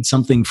 I need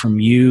something from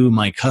you,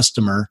 my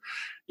customer,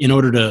 in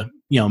order to,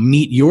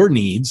 meet your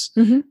needs.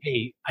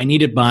 Hey, I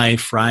need it by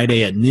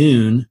Friday at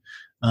noon.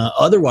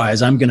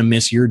 Otherwise, I'm going to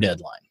miss your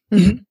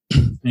deadline.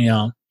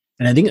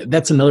 And I think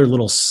that's another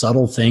little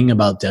subtle thing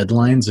about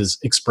deadlines is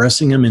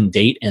expressing them in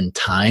date and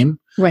time.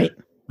 Right.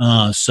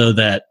 So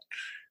that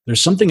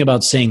there's something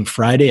about saying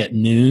Friday at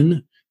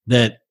noon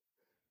that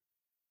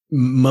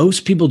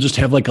most people just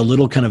have like a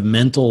little kind of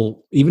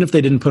mental, even if they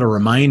didn't put a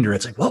reminder,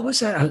 it's like, what was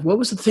that? What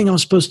was the thing I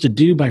was supposed to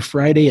do by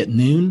Friday at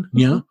noon?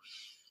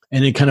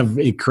 And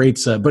it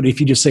creates but if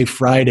you just say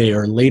Friday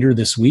or later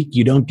this week,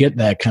 you don't get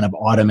that kind of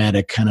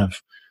automatic kind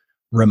of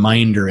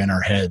reminder in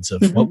our heads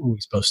of what were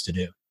we supposed to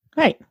do.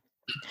 Right.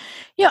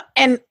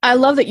 And I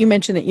love that you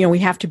mentioned that, we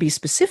have to be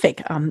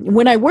specific.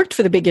 When I worked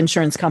for the big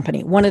insurance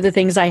company, one of the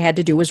things I had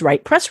to do was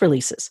write press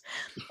releases.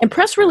 And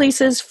press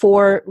releases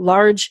for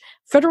large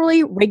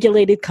federally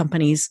regulated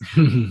companies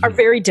are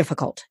very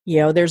difficult.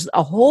 There's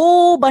a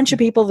whole bunch of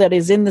people that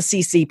is in the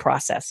CC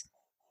process.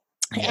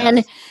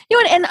 And,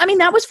 and I mean,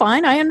 that was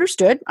fine. I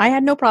understood. I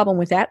had no problem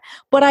with that.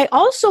 But I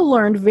also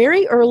learned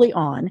very early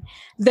on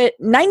that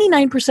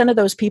 99% of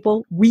those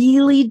people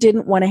really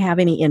didn't want to have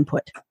any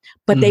input,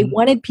 but they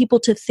wanted people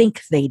to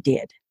think they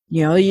did.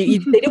 They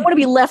didn't want to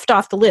be left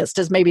off the list,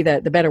 is maybe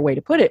the better way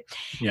to put it.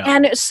 Yeah.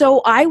 And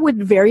so I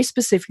would very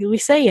specifically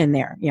say in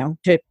there,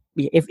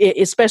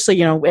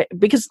 especially,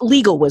 because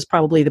legal was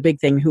probably the big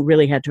thing who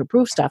really had to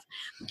approve stuff.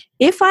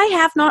 If I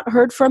have not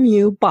heard from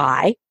you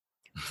by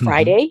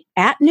Friday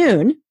at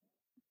noon,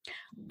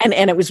 and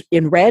it was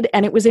in red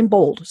and it was in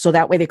bold, so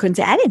that way they couldn't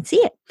say, I didn't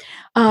see it.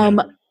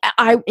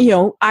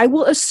 I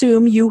will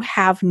assume you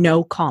have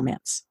no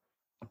comments.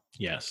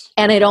 Yes.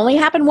 And it only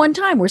happened one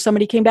time where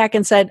somebody came back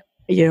and said,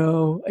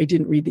 I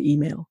didn't read the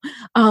email.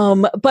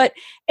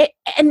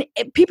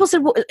 People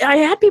said, well, I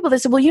had people that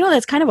said, well,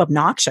 that's kind of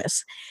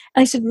obnoxious.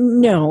 And I said,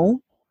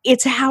 no,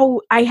 it's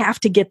how I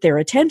have to get their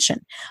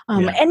attention.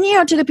 And,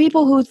 to the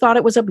people who thought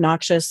it was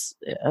obnoxious,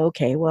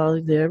 okay,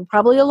 well, there are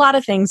probably a lot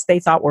of things they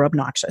thought were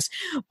obnoxious.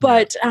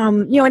 But,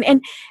 putting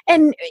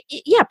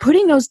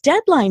those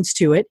deadlines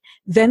to it,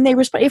 then they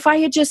respond. If I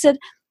had just said,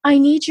 I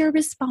need your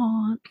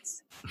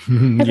response,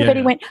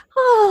 everybody went,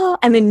 oh,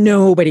 and then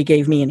nobody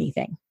gave me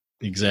anything.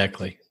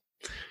 Exactly.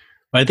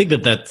 But I think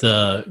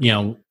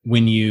that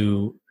when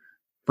you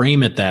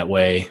frame it that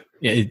way,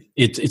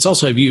 it's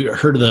also, have you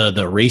heard of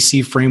the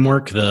RACI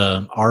framework,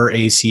 the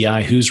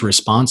RACI, who's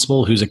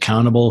responsible, who's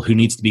accountable, who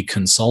needs to be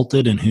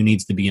consulted, and who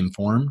needs to be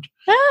informed?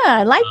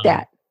 I like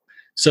that.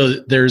 So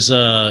there's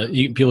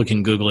people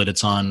can Google it.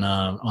 It's on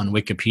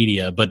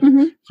Wikipedia, but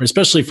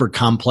especially for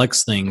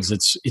complex things,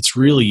 it's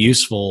really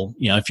useful.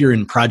 If you're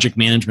in project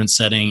management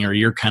setting or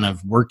you're kind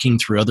of working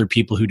through other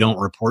people who don't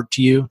report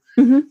to you,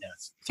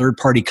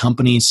 third-party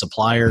companies,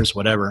 suppliers,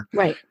 whatever,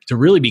 right? To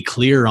really be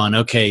clear on,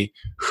 okay,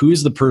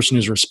 who's the person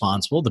who's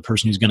responsible, the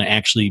person who's going to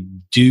actually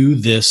do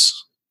this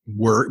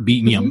work,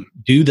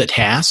 do the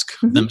task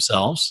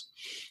themselves.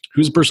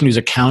 Who's the person who's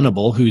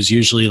accountable, who's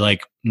usually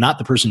like not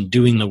the person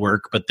doing the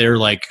work, but they're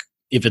like,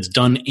 if it's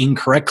done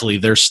incorrectly,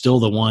 they're still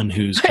the one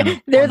who's kind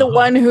of they're the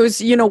one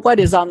who's,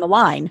 what is on the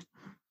line.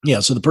 Yeah.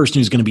 So the person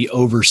who's going to be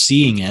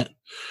overseeing it,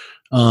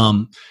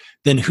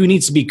 then who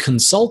needs to be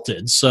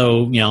consulted?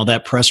 So,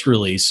 that press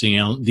release,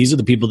 these are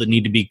the people that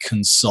need to be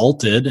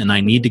consulted and I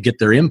need to get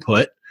their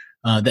input.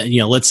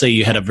 Let's say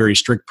you had a very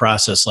strict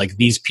process, like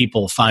these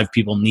people, 5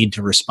 people need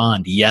to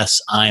respond. Yes,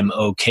 I'm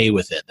okay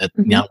with it. That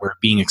now we're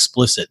being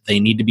explicit.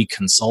 They need to be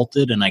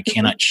consulted and I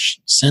cannot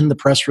send the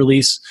press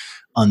release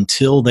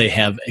until they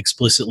have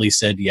explicitly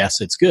said,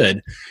 yes, it's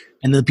good.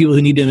 And the people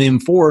who need to be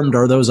informed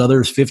are those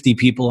other 50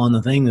 people on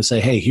the thing that say,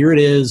 hey, here it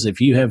is. If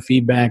you have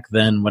feedback,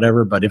 then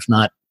whatever. But if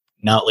not,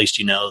 now at least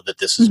you know that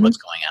this is what's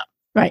going on.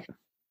 Right.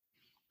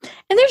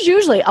 And there's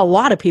usually a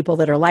lot of people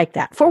that are like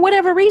that for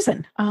whatever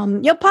reason,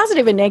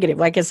 positive and negative.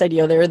 Like I said,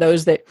 there are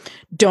those that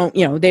don't,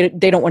 they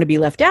don't want to be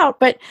left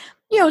out, but,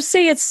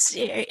 say it's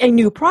a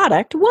new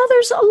product. Well,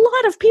 there's a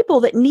lot of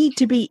people that need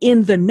to be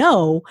in the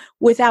know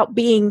without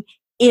being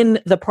in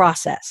the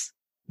process.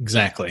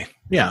 Exactly.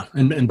 Yeah.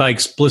 And by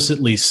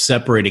explicitly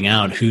separating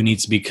out who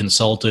needs to be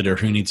consulted or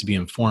who needs to be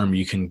informed,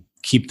 you can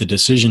keep the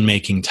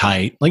decision-making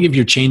tight. Like if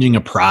you're changing a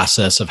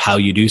process of how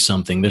you do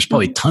something, there's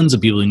probably tons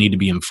of people who need to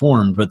be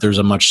informed, but there's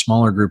a much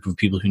smaller group of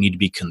people who need to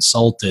be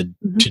consulted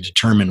to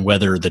determine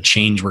whether the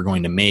change we're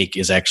going to make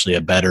is actually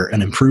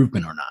an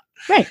improvement or not.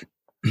 Right.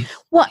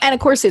 Well, and of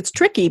course it's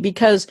tricky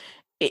because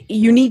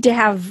you need to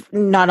have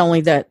not only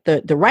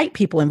the right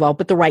people involved,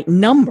 but the right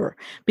number,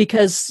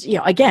 because,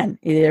 again,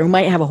 there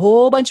might have a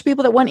whole bunch of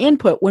people that want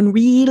input when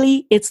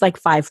really it's like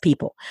 5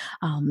 people.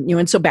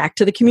 And so back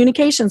to the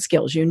communication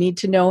skills, you need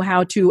to know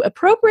how to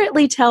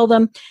appropriately tell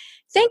them,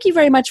 thank you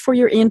very much for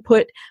your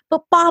input,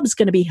 but Bob's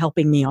going to be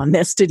helping me on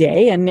this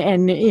today. And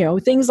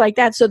things like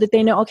that, so that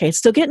they know, okay, it's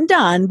still getting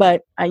done,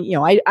 but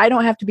I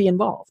don't have to be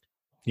involved.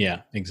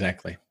 Yeah,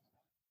 exactly.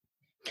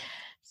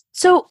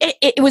 So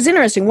it was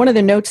interesting. One of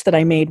the notes that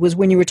I made was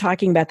when you were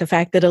talking about the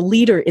fact that a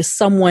leader is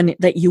someone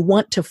that you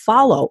want to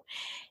follow.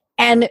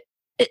 And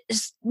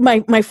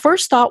my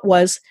first thought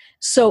was,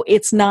 so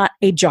it's not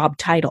a job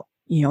title.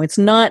 It's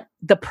not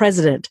the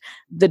president,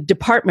 the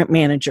department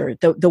manager,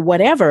 the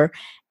whatever.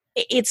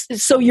 It's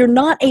so you're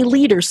not a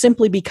leader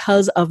simply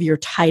because of your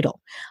title.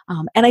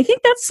 And I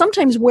think that's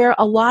sometimes where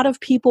a lot of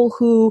people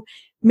who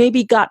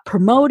maybe got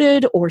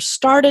promoted or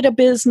started a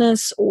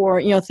business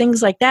or,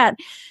 things like that,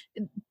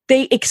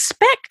 they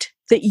expect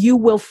that you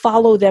will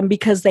follow them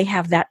because they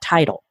have that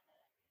title.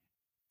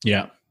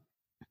 Yeah,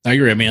 I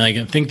agree. I mean,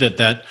 I think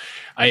that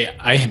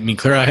I mean,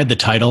 clear, I had the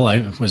title. I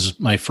was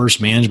my first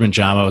management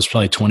job. I was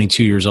probably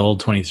 22 years old,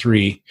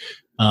 23,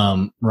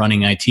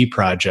 running IT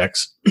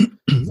projects.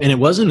 And it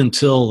wasn't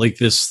until like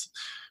this,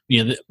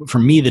 for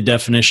me, the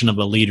definition of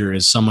a leader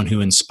is someone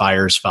who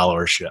inspires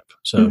followership.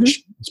 So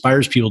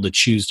inspires people to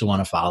choose to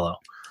want to follow.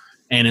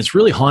 And it's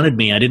really haunted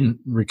me. I didn't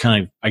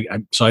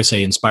so I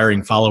say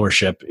inspiring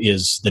followership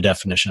is the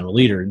definition of a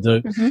leader.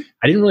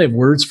 I didn't really have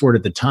words for it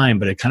at the time,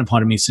 but it kind of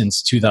haunted me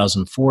since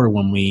 2004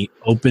 when we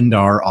opened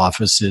our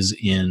offices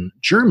in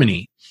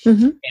Germany.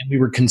 And we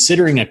were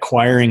considering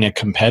acquiring a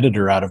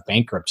competitor out of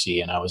bankruptcy.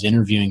 And I was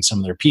interviewing some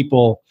of their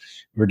people.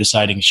 We were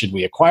deciding, should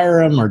we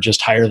acquire them or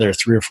just hire their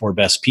 3 or 4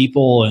 best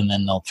people, and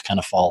then they'll kind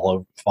of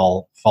fall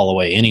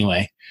away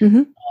anyway.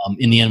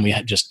 In the end, we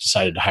had just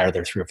decided to hire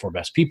their 3 or 4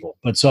 best people.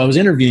 But so I was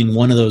interviewing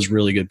one of those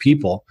really good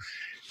people,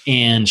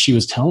 and she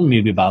was telling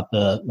me about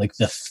the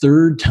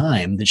 3rd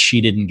time that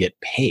she didn't get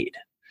paid.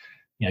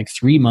 Like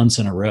 3 months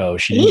in a row,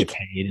 she didn't get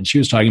paid. And she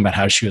was talking about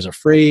how she was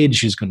afraid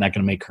she's not going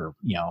to make her,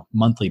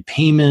 monthly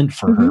payment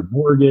for her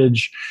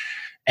mortgage.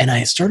 And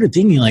I started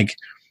thinking like,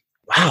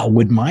 wow,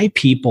 would my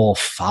people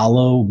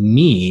follow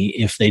me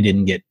if they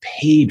didn't get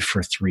paid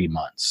for 3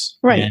 months?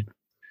 Right.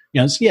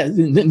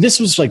 And, this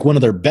was like one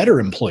of their better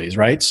employees,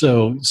 right?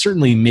 So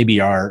certainly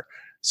maybe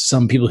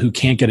some people who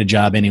can't get a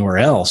job anywhere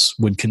else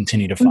would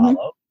continue to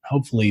follow.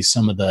 Hopefully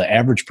some of the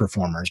average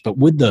performers, but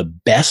would the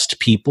best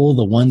people,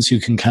 the ones who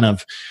can kind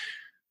of,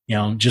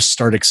 just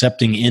start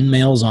accepting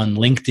in-mails on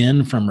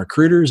LinkedIn from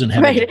recruiters and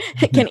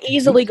can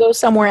easily go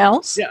somewhere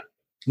else. Yeah.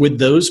 Would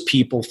those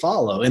people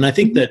follow? And I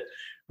think that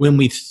when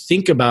we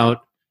think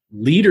about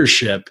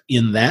leadership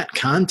in that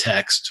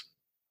context,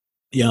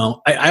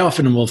 I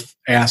often will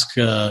ask,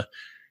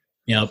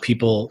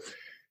 people,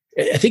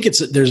 I think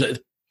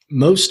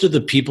most of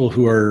the people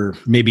who are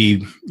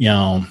maybe,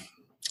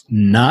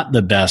 not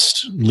the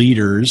best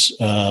leaders,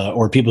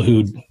 or people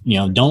who,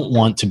 don't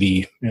want to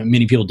be,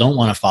 many people don't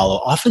want to follow.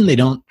 Often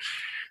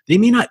they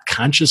may not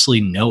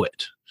consciously know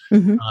it.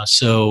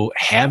 So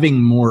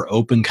having more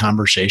open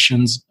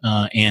conversations,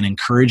 and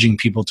encouraging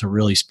people to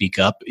really speak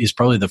up is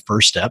probably the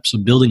first step. So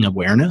building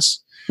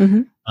awareness.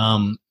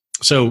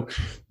 So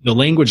the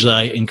language that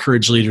I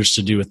encourage leaders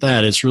to do with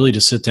that is really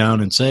to sit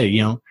down and say,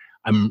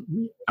 I'm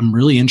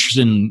really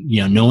interested in,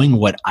 knowing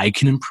what I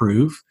can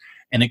improve.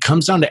 And it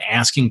comes down to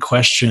asking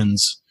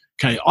questions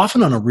kind of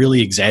often on a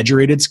really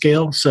exaggerated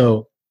scale.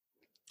 So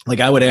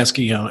like I would ask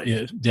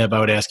you, Deb, I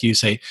would ask you,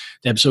 say,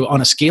 Deb, so on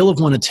a scale of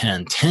 1 to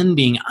 10, 10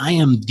 being I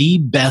am the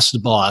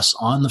best boss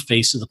on the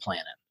face of the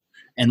planet,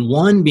 and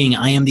 1 being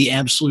I am the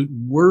absolute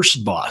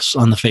worst boss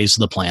on the face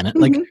of the planet,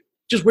 like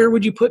just where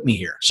would you put me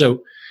here?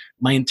 So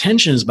my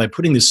intention is by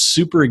putting this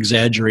super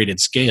exaggerated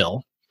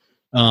scale,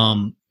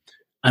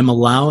 I'm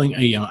allowing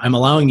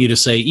you to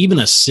say even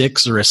a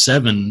 6 or a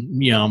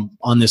 7,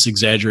 on this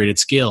exaggerated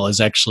scale is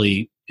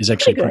actually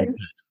pretty good,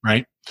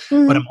 right?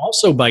 But I'm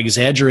also, by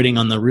exaggerating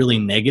on the really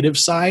negative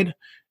side,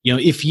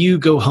 if you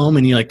go home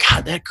and you're like,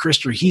 God, that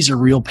Krister, he's a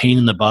real pain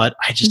in the butt.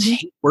 I just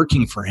hate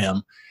working for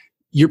him.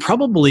 You're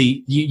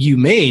probably, you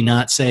may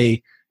not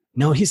say,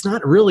 no, he's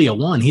not really a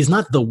 1. He's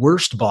not the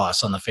worst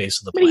boss on the face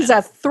of the planet. But he's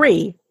a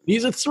 3.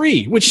 He's a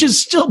 3, which is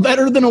still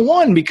better than a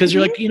 1 because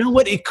you're like, you know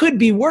what? It could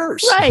be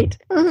worse. Right.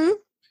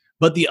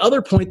 But the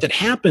other point that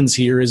happens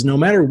here is no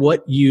matter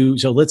what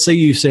so let's say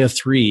you say a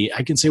 3,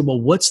 I can say, well,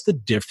 what's the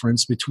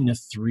difference between a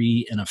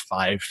 3 and a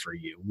 5 for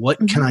you? What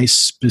can I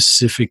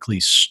specifically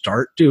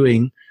start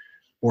doing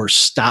or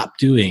stop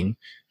doing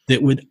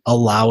that would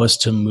allow us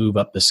to move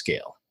up the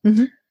scale?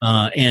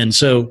 And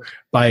so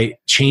by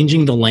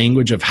changing the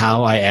language of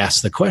how I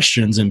ask the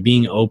questions and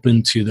being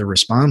open to the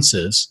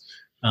responses,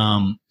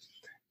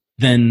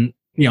 then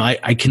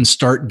I can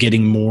start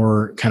getting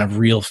more kind of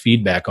real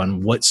feedback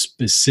on what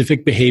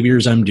specific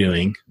behaviors I'm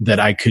doing that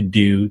I could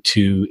do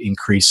to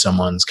increase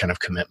someone's kind of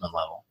commitment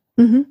level.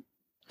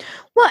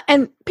 Well,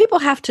 and people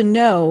have to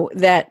know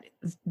that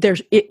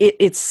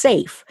it's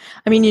safe.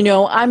 I mean,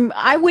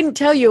 I wouldn't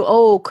tell you,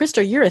 oh,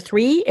 Krister, you're a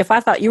 3 if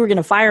I thought you were going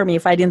to fire me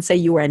if I didn't say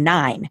you were a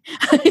 9.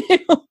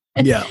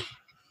 Yeah.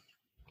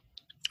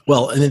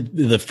 Well, and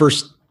the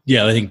first,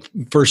 I think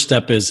first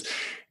step is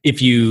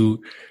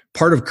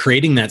part of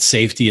creating that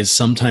safety is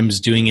sometimes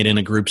doing it in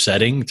a group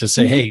setting to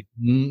say, hey,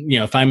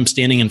 if I'm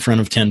standing in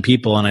front of 10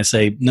 people and I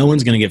say, no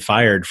one's going to get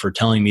fired for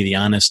telling me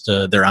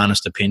their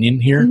honest opinion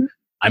here.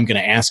 I'm going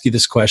to ask you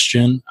this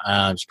question.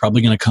 It's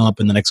probably going to come up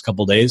in the next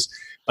couple of days.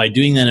 By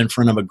doing that in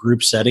front of a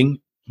group setting,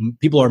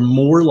 people are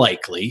more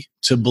likely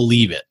to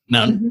believe it.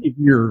 Now,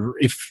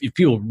 if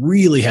people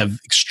really have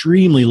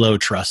extremely low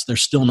trust, they're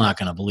still not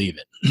going to believe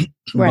it.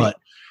 Right.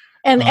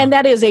 And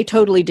that is a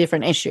totally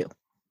different issue.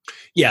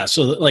 Yeah.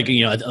 So like,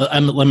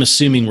 I'm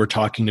assuming we're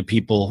talking to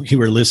people who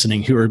are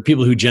listening, who are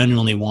people who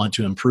genuinely want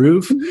to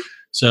improve.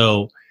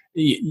 So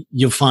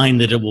you'll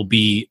find that it will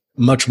be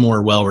much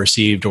more well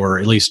received, or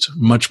at least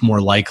much more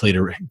likely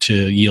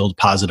to yield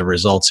positive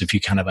results if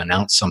you kind of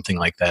announce something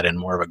like that in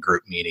more of a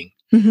group meeting.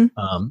 And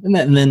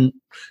then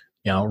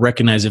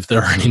recognize if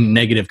there are any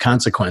negative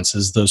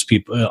consequences, those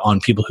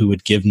people who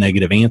would give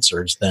negative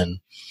answers, then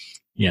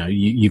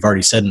you've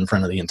already said in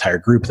front of the entire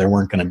group there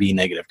weren't going to be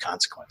negative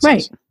consequences.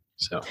 Right.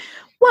 So,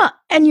 well,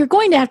 and you're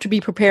going to have to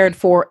be prepared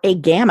for a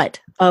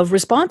gamut of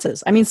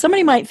responses. I mean,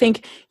 somebody might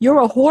think you're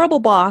a horrible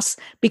boss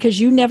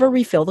because you never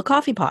refill the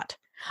coffee pot.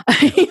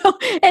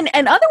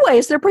 And other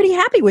ways they're pretty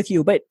happy with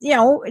you, but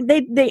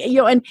they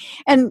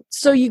and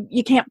so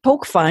you can't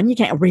poke fun. You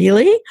can't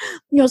really,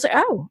 say,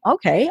 oh,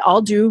 okay,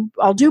 I'll do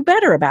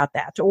better about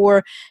that.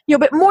 Or,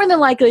 but more than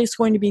likely it's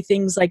going to be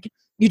things like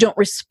you don't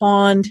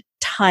respond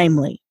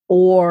timely,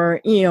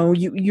 or,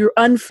 you're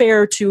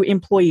unfair to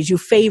employees, you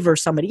favor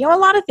somebody, a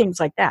lot of things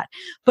like that.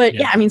 But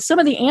some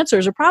of the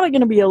answers are probably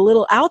going to be a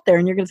little out there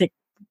and you're going to think,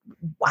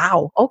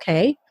 wow,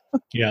 okay.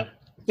 Yeah.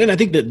 And I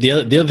think that the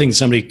other thing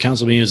somebody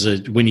counseled me is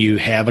that when you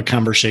have a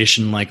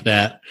conversation like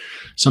that,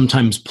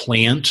 sometimes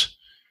plant,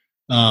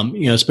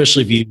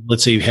 especially if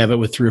let's say you have it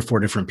with 3 or 4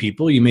 different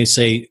people, you may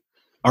say,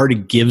 already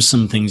give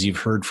some things you've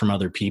heard from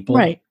other people.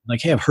 Right.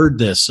 Like, hey, I've heard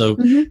this. So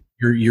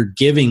you're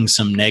giving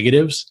some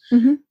negatives.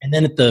 And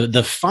then at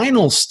the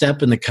final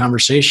step in the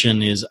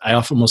conversation is, I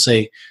often will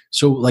say,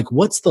 so like,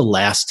 what's the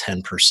last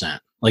 10%?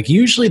 Like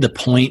usually the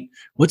point,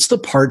 what's the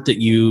part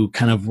that you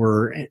kind of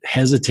were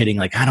hesitating?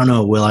 Like, I don't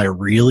know, will I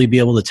really be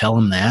able to tell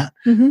him that?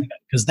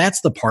 Because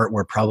that's the part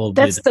where probably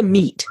that's the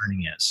meat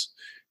learning is.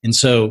 And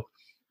so,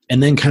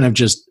 and then kind of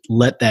just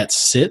let that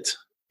sit.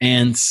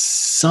 And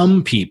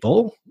some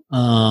people,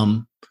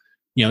 sometimes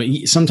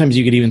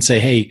you could even say,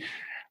 hey,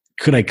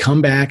 could I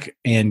come back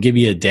and give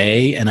you a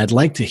day? And I'd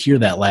like to hear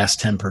that last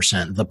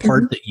 10%, the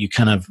part that you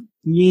kind of,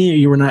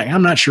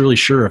 I'm not really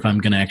sure if I'm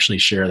going to actually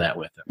share that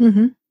with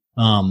them.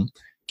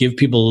 Give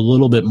people a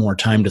little bit more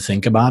time to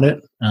think about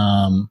it,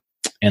 and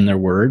their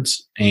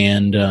words,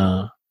 and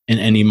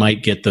you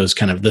might get those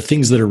kind of the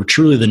things that are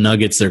truly the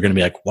nuggets. They're going to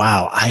be like,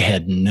 wow, I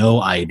had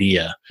no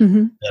idea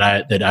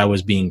that I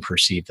was being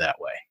perceived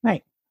that way.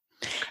 Right.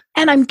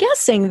 And I'm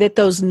guessing that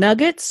those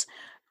nuggets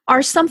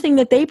are something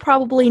that they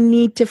probably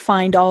need to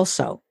find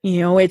also.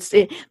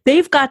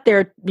 They've got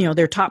their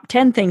top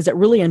 10 things that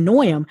really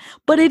annoy them,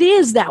 but it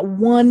is that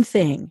one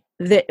thing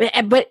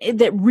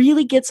that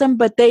really gets them,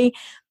 but they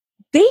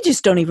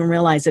just don't even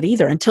realize it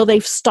either until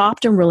they've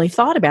stopped and really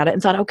thought about it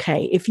and thought,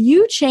 okay, if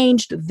you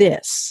changed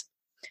this,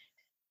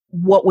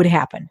 what would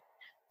happen?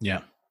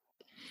 Yeah.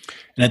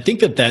 And I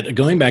think that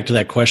going back to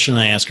that question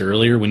I asked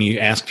earlier, when you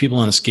ask people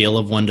on a scale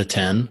of 1 to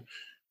 10,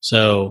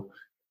 so,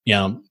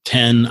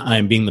 10,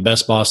 I'm being the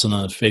best boss on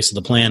the face of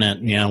the planet.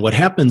 What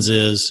happens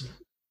is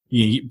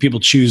people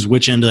choose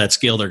which end of that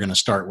scale they're going to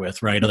start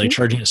with, right? Are they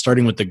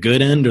starting with the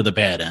good end or the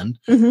bad end?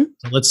 So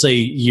let's say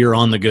you're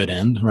on the good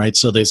end, right?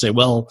 So they say,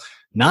 well,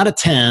 not a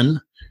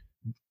 10.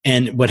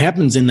 And what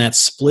happens in that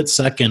split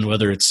second,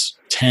 whether it's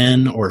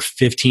 10 or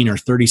 15 or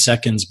 30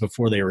 seconds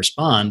before they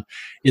respond,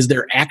 is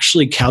they're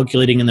actually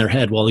calculating in their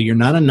head, well, you're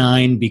not a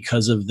 9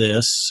 because of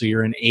this, so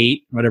you're an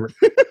 8, whatever.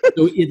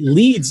 So it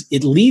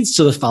leads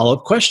to the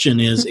follow-up question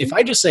is, if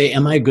I just say,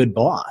 am I a good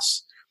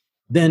boss?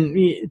 Then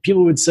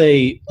people would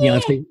say,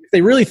 if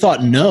they really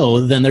thought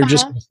no, then they're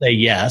just going to say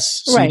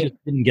yes. So you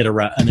just didn't get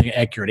an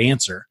accurate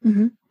answer.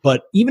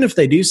 But even if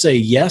they do say,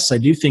 yes, I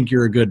do think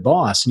you're a good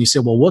boss, and you say,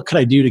 well, what could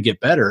I do to get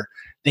better?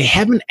 They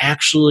haven't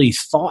actually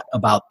thought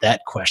about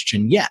that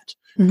question yet.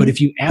 But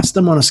if you ask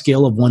them on a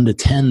scale of 1 to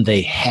 10,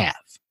 they have,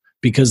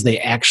 because they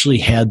actually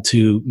had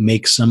to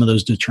make some of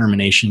those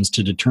determinations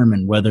to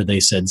determine whether they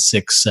said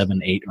 6,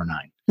 7, 8, or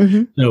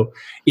 9. So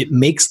it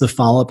makes the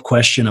follow-up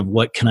question of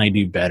what can I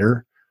do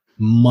better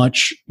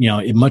much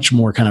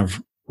more kind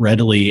of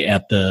readily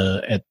at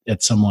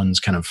someone's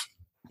kind of,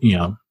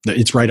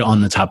 it's right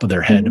on the top of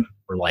their head,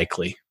 or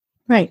likely.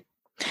 Right.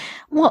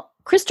 Well,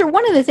 Krister,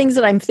 one of the things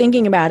that I'm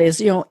thinking about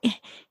is,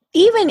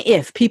 even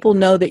if people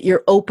know that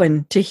you're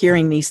open to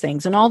hearing these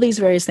things and all these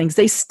various things,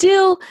 they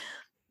still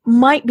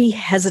might be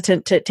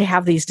hesitant to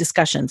have these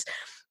discussions.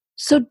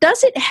 So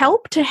does it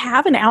help to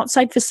have an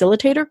outside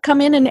facilitator come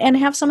in and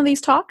have some of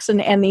these talks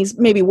and these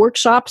maybe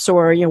workshops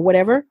or,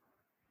 whatever?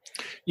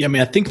 Yeah,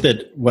 I think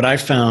that what I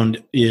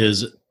found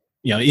is,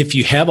 if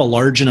you have a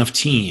large enough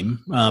team,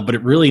 but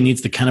it really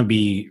needs to kind of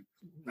be,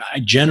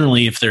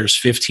 generally, if there's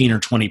 15 or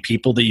 20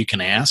 people that you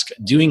can ask,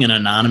 doing an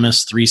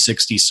anonymous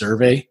 360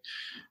 survey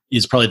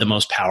is probably the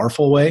most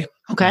powerful way.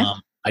 Okay.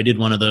 I did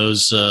one of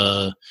those.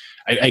 I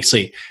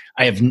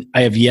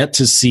have yet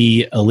to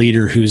see a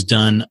leader who's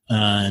done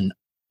an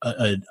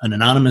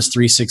anonymous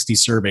 360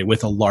 survey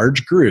with a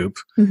large group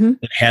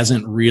that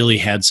hasn't really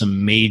had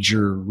some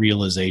major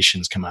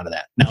realizations come out of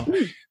that. Now,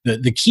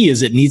 the key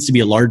is it needs to be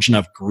a large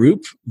enough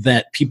group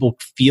that people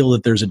feel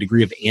that there's a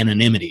degree of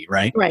anonymity,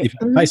 right? If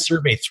I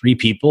survey 3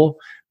 people,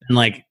 and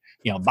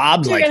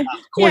Bob's of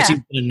course he's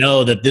going to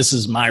know that this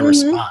is my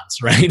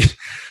response, right?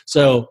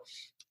 So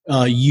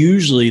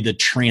usually the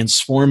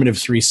transformative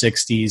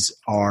 360s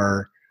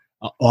are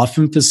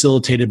often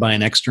facilitated by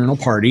an external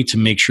party to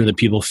make sure that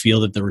people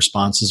feel that the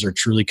responses are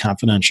truly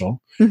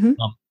confidential.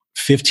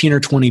 15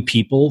 or 20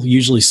 people,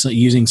 usually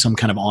using some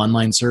kind of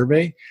online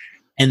survey.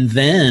 And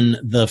then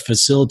the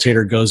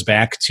facilitator goes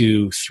back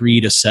to 3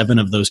 to 7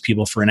 of those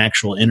people for an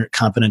actual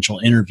confidential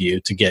interview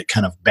to get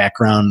kind of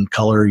background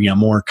color,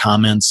 more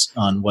comments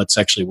on what's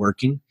actually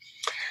working.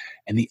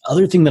 And the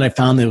other thing that I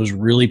found that was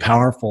really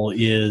powerful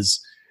is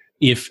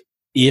if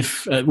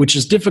which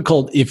is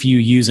difficult if you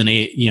use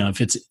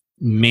if it's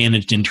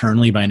managed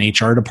internally by an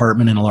HR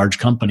department in a large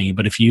company.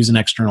 But if you use an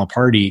external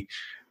party,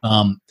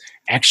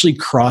 actually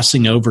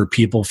crossing over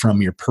people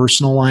from your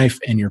personal life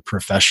and your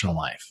professional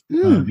life.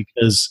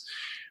 Because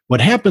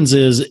what happens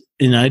is,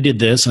 and I did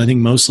this, and I think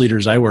most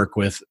leaders I work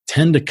with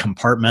tend to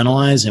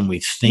compartmentalize, and we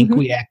think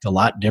we act a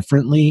lot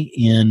differently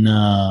in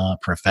a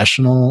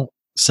professional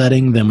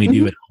setting than we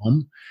do at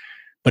home.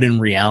 But in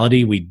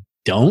reality, we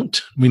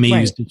don't. We may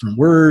use different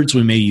words,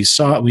 we may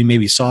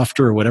be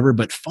softer or whatever,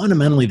 but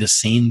fundamentally the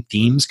same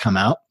themes come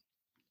out.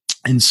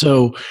 And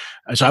so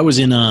I was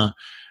in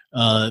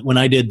when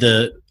I did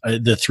the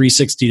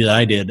 360 that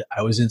I did,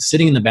 I was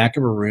sitting in the back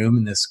of a room,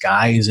 and this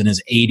guy is in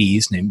his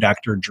 80s named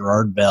Dr.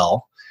 Gerard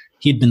Bell.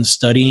 He'd been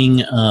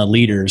studying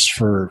leaders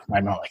for, I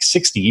don't know, like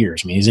 60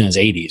 years. I mean, he's in his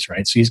 80s,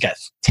 right? So he's got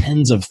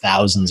tens of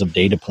thousands of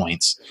data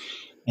points.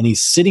 And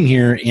he's sitting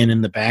here, and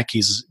in the back,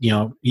 he's,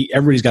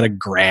 everybody's got a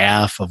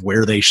graph of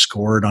where they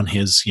scored on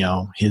his,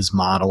 his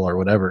model or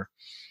whatever.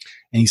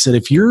 And he said,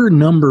 if your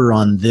number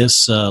on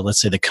this,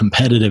 let's say the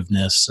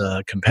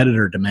competitiveness,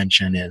 competitor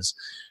dimension is,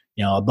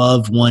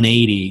 above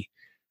 180,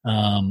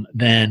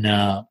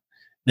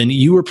 then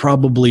you were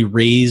probably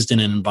raised in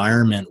an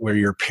environment where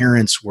your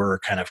parents were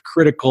kind of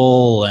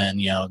critical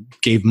and,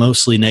 gave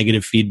mostly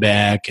negative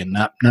feedback and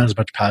not as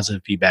much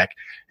positive feedback.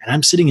 And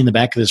I'm sitting in the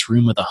back of this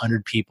room with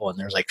 100 people, and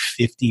there's like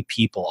 50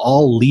 people,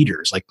 all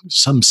leaders, like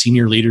some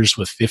senior leaders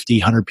with 50,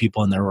 100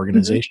 people in their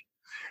organization,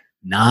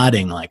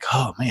 nodding like,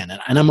 oh man.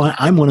 And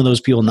I'm one of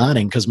those people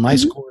nodding because my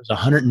score is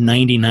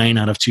 199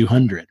 out of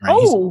 200, right?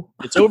 Oh.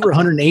 It's over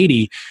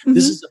 180.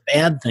 This is a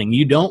bad thing.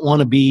 You don't want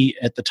to be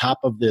at the top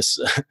of this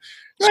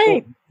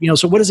right. Score.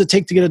 So what does it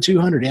take to get a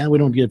 200? Yeah, we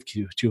don't give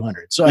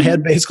 200. So I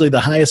had basically the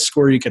highest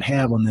score you could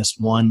have on this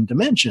one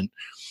dimension.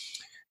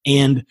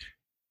 And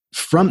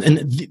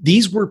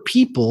these were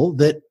people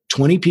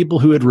 20 people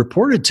who had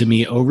reported to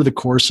me over the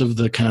course of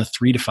the kind of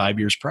 3 to 5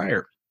 years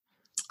prior.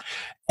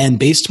 And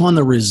based upon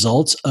the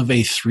results of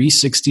a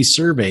 360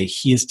 survey,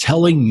 he is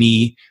telling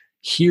me,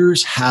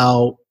 here's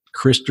how,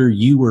 Krister,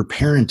 you were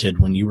parented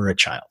when you were a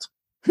child.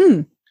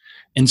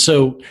 And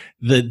so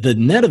the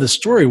net of the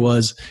story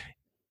was,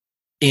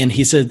 and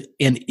he said,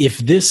 and if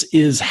this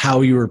is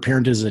how you were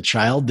parented as a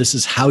child, this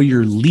is how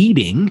you're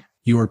leading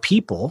your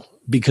people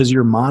because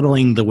you're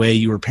modeling the way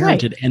you were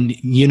parented. Right. And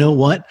you know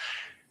what?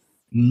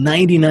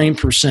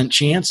 99%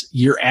 chance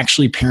you're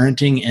actually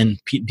parenting and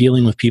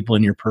dealing with people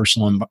in your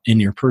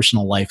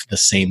personal life the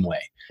same way.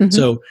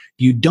 So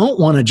you don't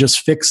want to just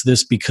fix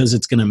this because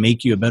it's going to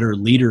make you a better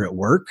leader at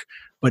work,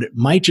 but it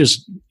might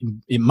just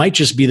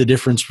be the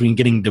difference between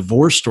getting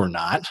divorced or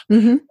not,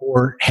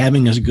 or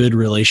having a good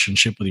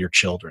relationship with your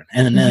children.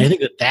 And I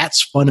think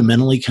that's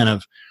fundamentally kind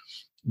of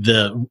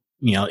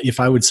if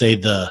I would say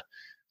the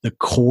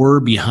core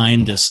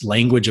behind this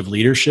language of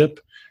leadership.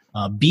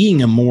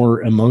 Being a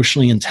more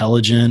emotionally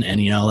intelligent and,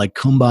 like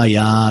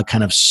kumbaya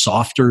kind of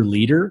softer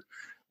leader,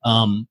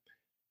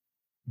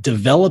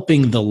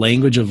 developing the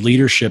language of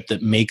leadership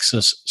that makes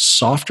us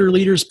softer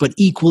leaders, but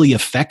equally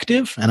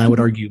effective. And I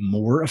would argue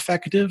more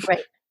effective.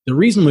 Right. The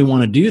reason we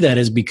want to do that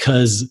is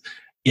because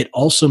it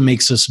also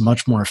makes us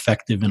much more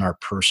effective in our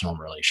personal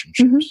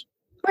relationships.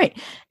 Right.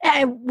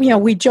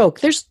 We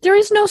joke, there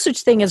is no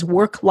such thing as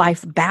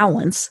work-life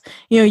balance.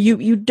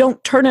 You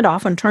don't turn it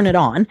off and turn it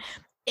on.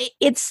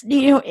 It's,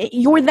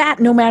 you're that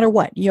no matter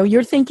what.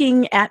 You're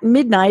thinking at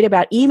midnight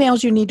about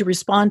emails you need to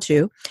respond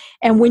to.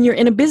 And when you're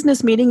in a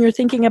business meeting, you're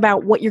thinking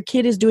about what your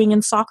kid is doing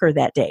in soccer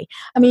that day.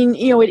 I mean,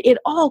 it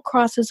all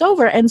crosses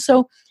over. And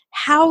so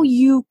how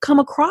you come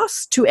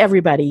across to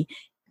everybody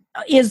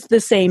is the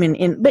same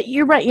but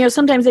you're right.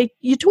 Sometimes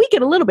you tweak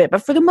it a little bit,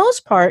 but for the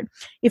most part,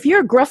 if you're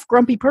a gruff,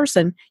 grumpy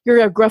person,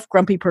 you're a gruff,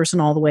 grumpy person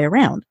all the way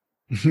around.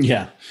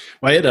 Yeah.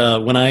 Well,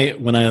 I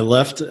had, when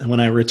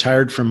I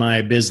retired from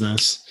my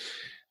business,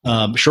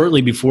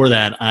 shortly before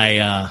that,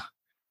 I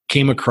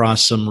came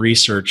across some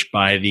research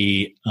by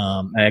I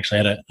actually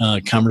had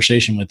a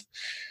conversation with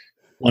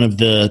one of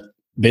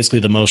basically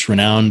the most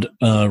renowned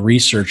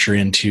researcher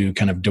into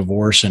kind of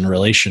divorce and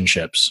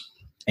relationships.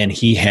 And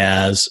he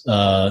has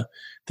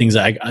things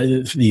like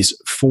these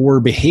 4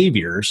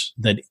 behaviors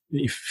that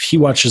if he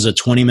watches a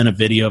 20-minute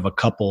video of a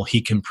couple, he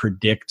can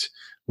predict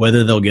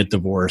whether they'll get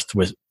divorced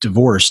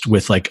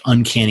with like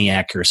uncanny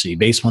accuracy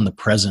based on the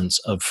presence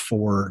of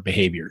 4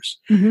 behaviors.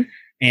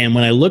 And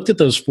when I looked at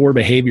those 4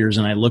 behaviors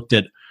and I looked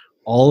at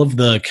all of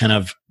the kind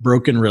of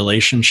broken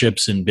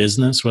relationships in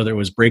business, whether it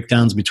was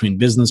breakdowns between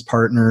business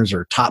partners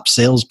or top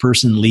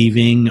salesperson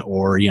leaving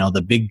or,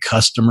 the big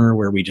customer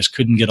where we just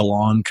couldn't get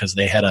along because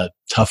they had a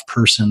tough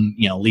person,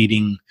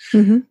 leading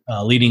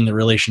the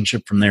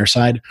relationship from their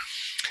side.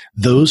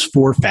 Those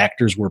 4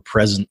 factors were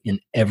present in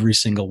every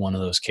single one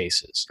of those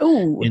cases.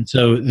 Ooh. And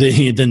so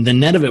the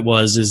net of it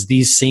is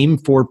these same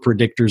 4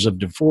 predictors of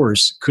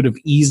divorce could have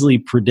easily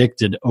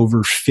predicted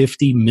over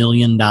 $50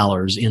 million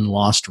in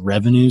lost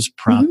revenues,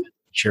 profit,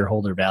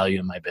 shareholder value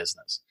in my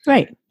business.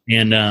 Right.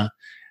 And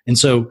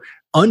so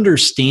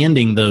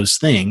understanding those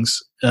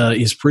things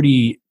is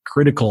pretty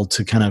critical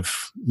to kind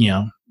of,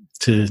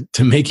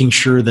 to making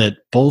sure that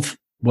both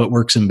what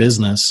works in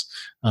business,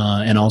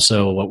 and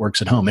also what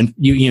works at home. And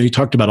you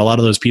talked about a lot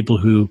of those people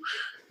who,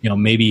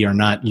 maybe are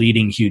not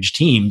leading huge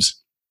teams.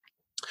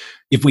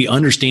 If we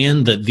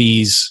understand that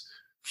these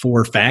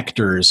 4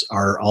 factors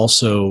are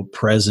also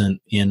present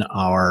in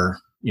our,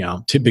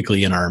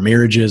 typically in our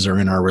marriages or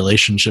in our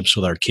relationships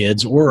with our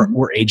kids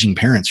or aging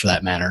parents for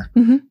that matter,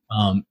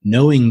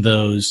 knowing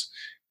those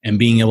and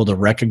being able to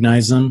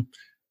recognize them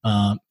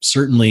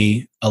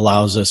certainly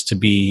allows us to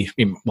be,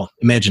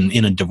 imagine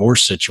in a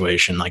divorce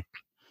situation,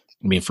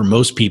 for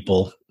most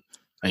people,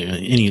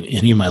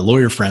 any of my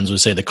lawyer friends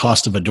would say the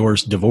cost of a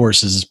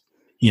divorce is,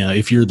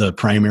 if you're the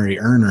primary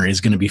earner,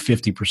 is going to be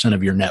 50%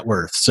 of your net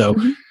worth. So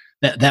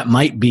that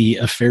might be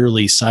a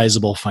fairly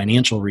sizable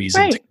financial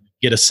reason to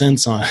get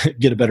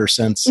a better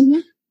sense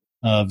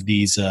of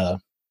these,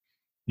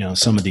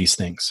 some of these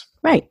things.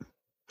 Right.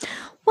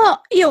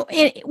 Well,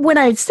 when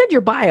I said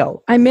your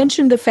bio, I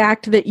mentioned the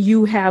fact that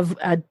you have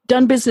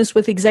done business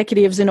with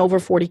executives in over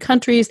 40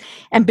 countries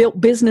and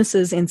built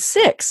businesses in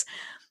 6.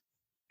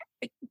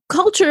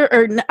 Culture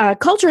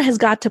has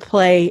got to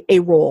play a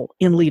role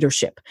in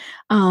leadership.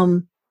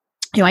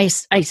 I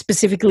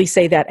specifically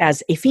say that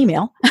as a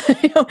female.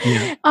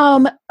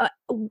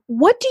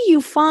 What do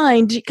you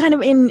find, kind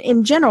of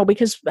in general,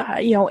 because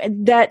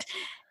that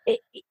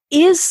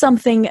is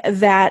something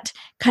that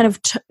kind of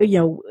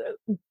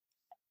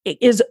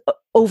is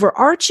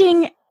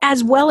overarching,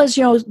 as well as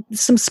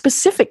some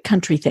specific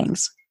country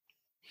things.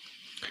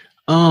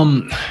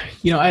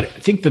 I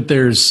think that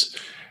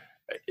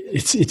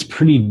it's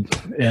pretty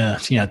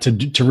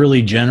to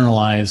really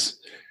generalize.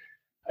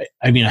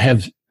 I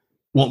have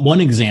one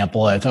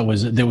example I thought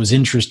was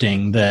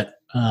interesting that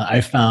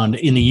I found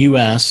in the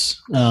U.S.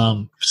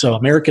 So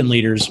American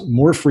leaders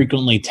more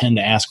frequently tend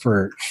to ask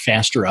for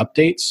faster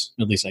updates.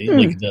 At least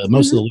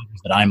most of the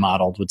leaders that I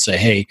modeled would say,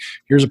 "Hey,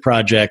 here's a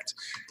project,"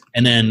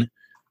 and then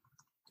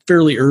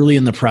fairly early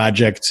in the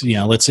project,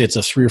 let's say it's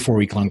a 3 or 4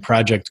 week long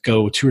project,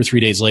 go 2 or 3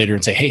 days later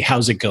and say, "Hey,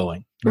 how's it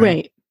going?"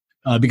 Right.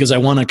 Because I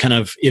want to kind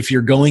of, if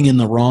you're going in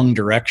the wrong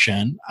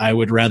direction, I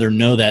would rather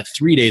know that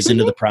 3 days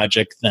into the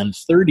project than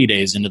 30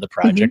 days into the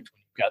project.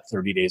 When you've got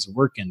 30 days of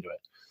work into it.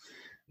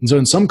 And so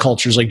in some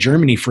cultures, like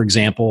Germany, for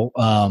example,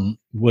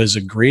 was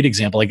a great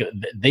example. Like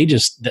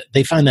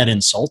they find that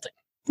insulting.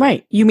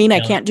 Right. You mean I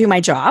can't do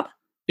my job?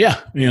 Yeah.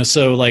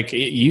 So like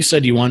you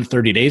said, you want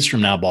 30 days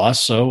from now, boss.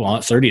 So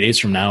 30 days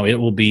from now, it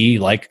will be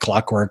like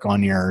clockwork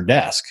on your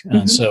desk.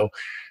 And so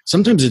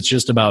sometimes it's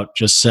just about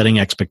just setting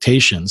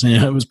expectations.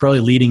 And I was probably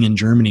leading in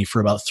Germany for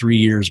about 3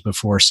 years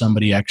before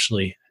somebody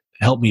actually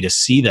helped me to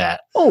see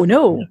that. Oh,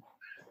 no.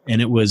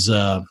 And it was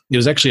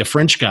actually a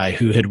French guy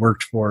who had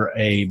worked for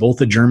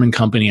both a German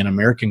company and an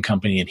American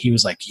company. And he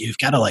was like, "You've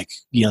got to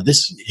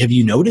this, have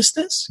you noticed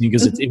this?"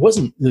 Because it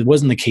wasn't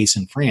the case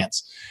in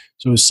France.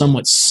 So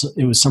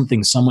it was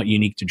something somewhat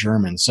unique to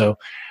German. So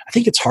I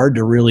think it's hard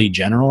to really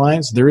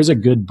generalize. There is a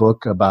good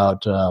book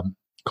about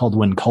called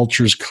When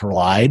Cultures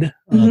Collide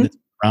that's been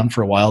around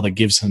for a while that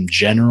gives some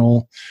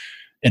general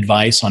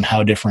advice on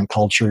how different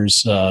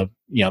cultures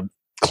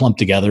clump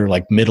together,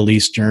 like Middle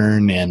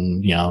Eastern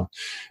and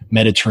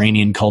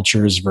Mediterranean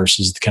cultures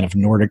versus the kind of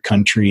Nordic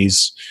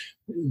countries,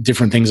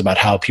 different things about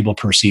how people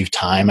perceive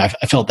time. I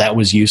felt that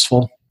was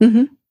useful.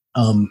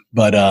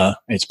 But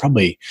it's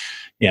probably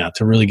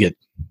to really get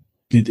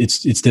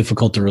it's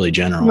difficult to really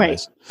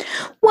generalize. Right.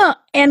 Well,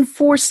 and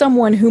for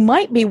someone who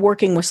might be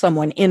working with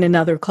someone in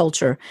another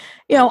culture,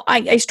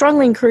 I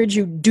strongly encourage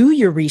you, do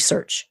your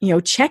research,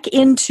 check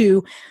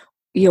into,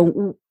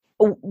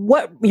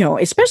 what,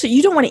 especially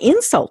you don't want to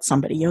insult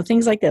somebody,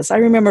 things like this. I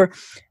remember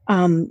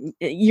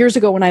years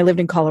ago when I lived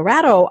in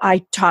Colorado,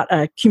 I taught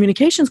a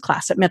communications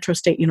class at Metro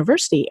State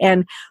University.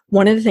 And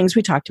one of the things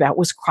we talked about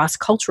was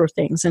cross-cultural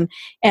things.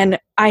 And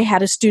I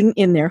had a student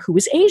in there who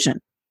was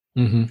Asian.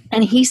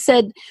 And he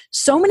said,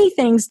 so many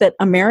things that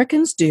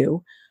Americans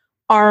do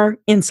are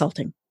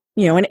insulting,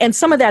 and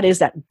some of that is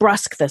that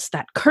brusqueness,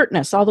 that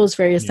curtness, all those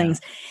various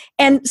things.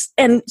 And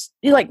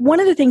like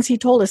one of the things he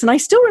told us, and I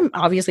still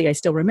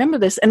remember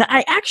this, and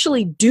I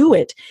actually do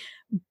it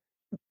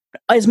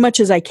as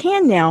much as I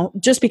can now,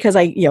 just because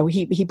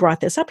he brought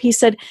this up. He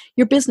said,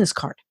 your business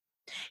card.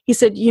 He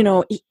said,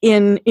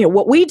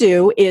 what we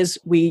do is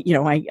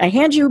I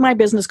hand you my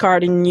business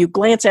card and you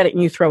glance at it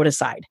and you throw it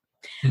aside.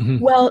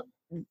 Well,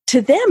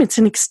 to them, it's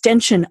an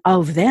extension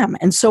of them.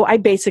 And so I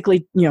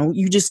basically,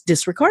 you just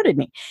disregarded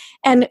me.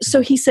 And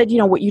so he said,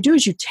 what you do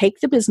is you take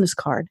the business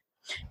card,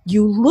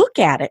 you look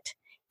at it,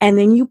 and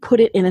then you put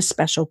it in a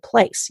special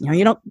place.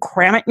 You don't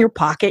cram it in your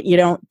pocket. You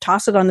don't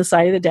toss it on the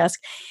side of the desk.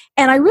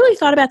 And I really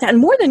thought about that. And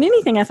more than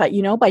anything, I thought,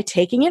 by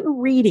taking it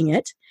and reading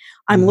it,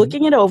 I'm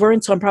looking it over.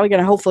 And so I'm probably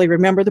going to hopefully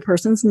remember the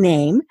person's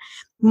name,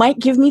 might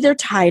give me their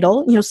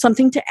title,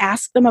 something to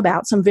ask them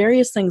about, some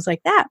various things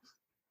like that.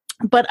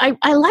 But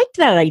I liked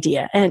that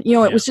idea. And,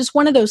 it was just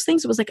one of those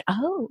things. It was like,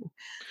 oh,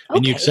 okay.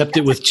 And you accept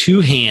it with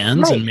two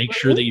hands and make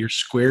sure that you're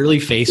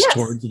squarely faced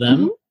towards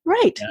them.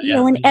 Right.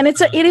 And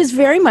it is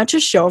very much a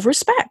show of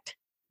respect.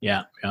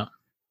 Yeah.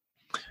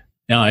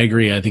 No, I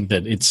agree. I think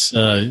that it's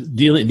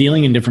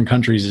dealing in different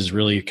countries is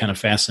really kind of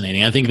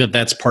fascinating. I think that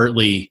that's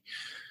partly,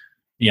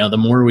 the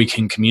more we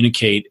can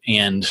communicate,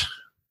 and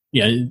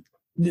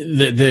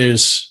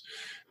there's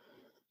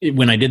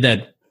when I did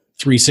that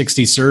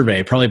 360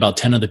 survey, probably about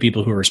 10 of the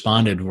people who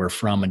responded were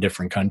from a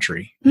different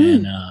country,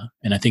 and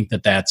I think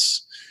that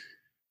that's.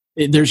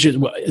 There's just,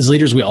 as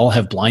leaders, we all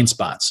have blind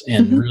spots,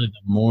 and really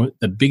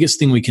the biggest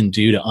thing we can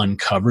do to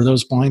uncover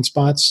those blind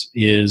spots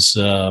is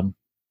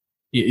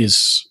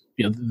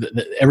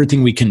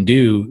everything we can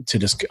do to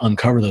just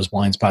uncover those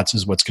blind spots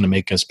is what's going to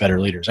make us better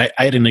leaders. I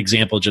had an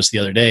example just the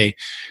other day.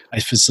 I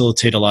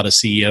facilitate a lot of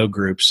CEO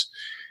groups,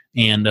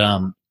 and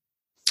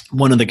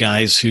one of the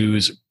guys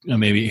who's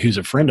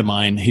a friend of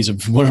mine, he's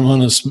one of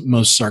the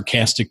most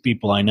sarcastic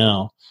people I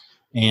know,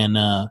 and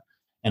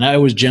I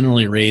was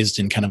generally raised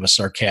in kind of a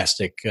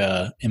sarcastic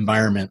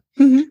environment.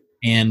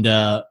 And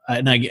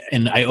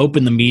I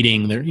opened the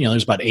meeting there.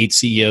 There's about 8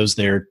 CEOs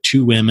there,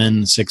 2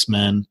 women, 6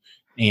 men.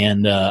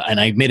 And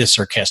I made a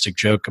sarcastic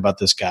joke about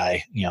this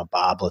guy,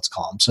 Bob, let's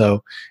call him.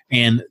 So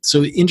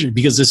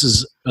because this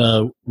is,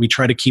 we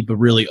try to keep a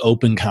really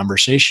open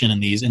conversation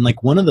in these. And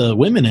like one of the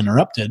women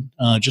interrupted,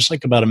 just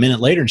like about a minute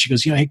later. And she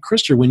goes, hey,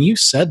 Krister, when you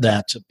said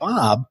that to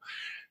Bob,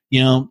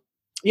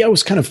 it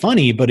was kind of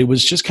funny, but it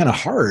was just kind of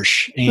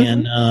harsh.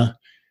 And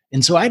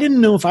so I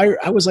didn't know if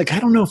I was like, I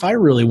don't know if I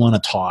really want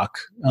to talk,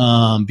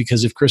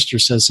 because if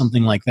Krister says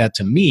something like that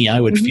to me,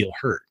 I would feel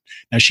hurt.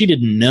 Now, she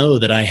didn't know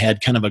that I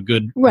had kind of a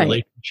good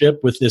relationship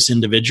with this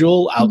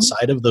individual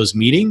outside of those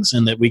meetings,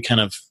 and that we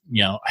kind of,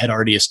 had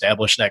already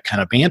established that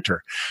kind of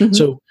banter.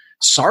 So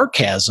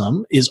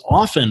sarcasm is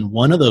often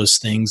one of those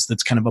things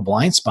that's kind of a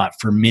blind spot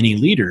for many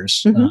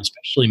leaders,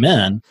 especially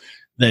men,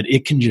 that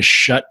it can just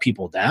shut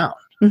people down.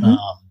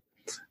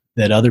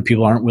 That other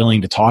people aren't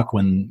willing to talk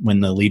when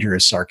the leader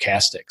is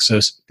sarcastic. So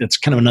it's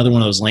kind of another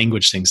one of those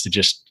language things to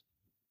just,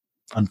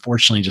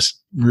 unfortunately,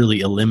 just really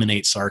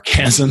eliminate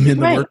sarcasm in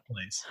the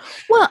workplace.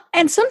 Well,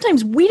 and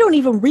sometimes we don't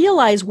even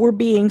realize we're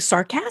being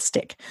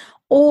sarcastic,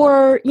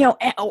 or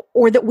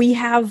that we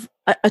have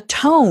a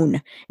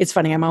tone. It's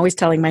funny. I'm always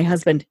telling my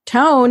husband,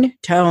 tone,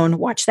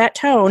 watch that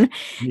tone.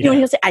 And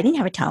he'll say, I didn't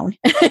have a tone.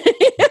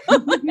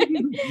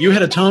 You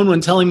had a tone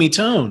when telling me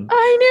tone.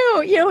 I know,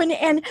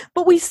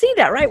 but we see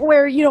that, right?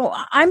 Where,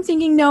 I'm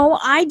thinking, no,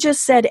 I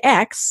just said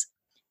X,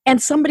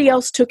 and somebody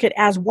else took it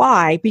as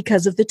Y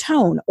because of the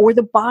tone or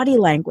the body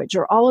language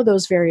or all of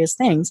those various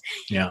things.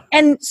 Yeah.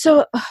 And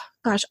so,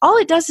 gosh, all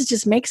it does is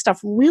just make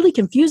stuff really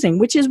confusing,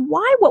 which is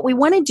why what we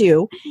want to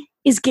do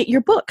is get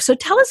your book. So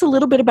tell us a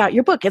little bit about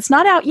your book. It's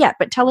not out yet,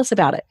 but tell us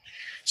about it.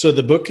 So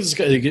the book is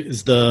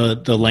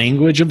the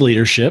language of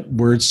leadership,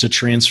 words to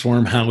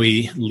transform how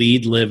we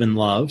lead, live, and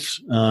love.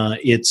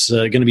 It's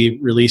going to be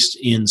released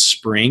in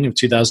spring of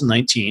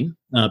 2019.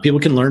 People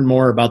can learn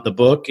more about the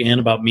book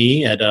and about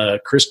me at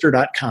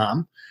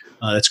Krister.com.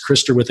 That's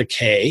Krister with a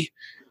K.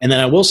 And then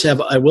I will have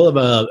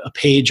a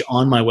page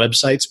on my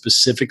website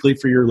specifically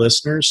for your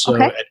listeners.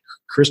 So at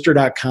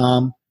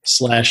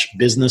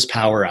Krister.com/business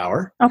power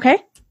hour. Okay.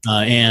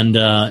 And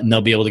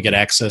they'll be able to get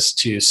access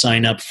to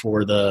sign up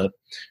for the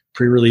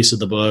pre-release of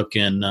the book,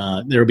 and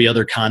there will be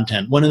other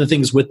content. One of the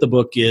things with the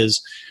book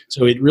is,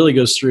 so it really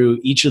goes through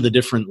each of the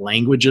different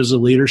languages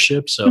of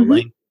leadership. So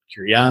language of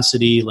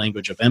curiosity,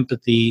 language of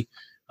empathy,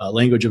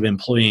 language of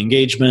employee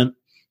engagement.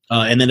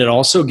 And then it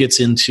also gets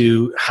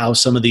into how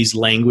some of these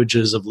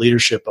languages of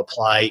leadership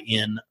apply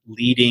in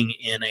leading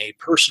in a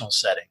personal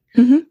setting.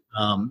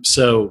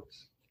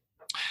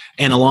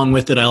 And along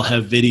with it, I'll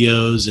have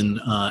videos and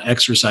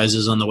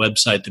exercises on the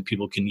website that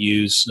people can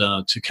use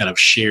to kind of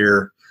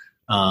share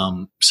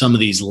some of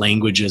these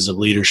languages of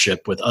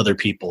leadership with other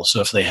people. So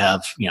if they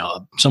have,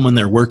 someone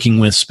they're working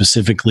with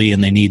specifically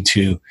and they need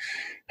to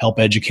help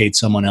educate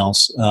someone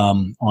else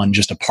on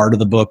just a part of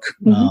the book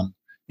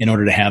in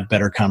order to have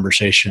better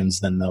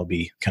conversations, then there'll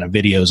be kind of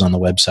videos on the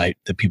website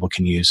that people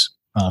can use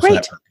for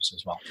that purpose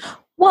as well.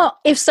 Well,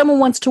 if someone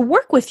wants to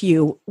work with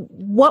you,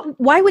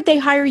 why would they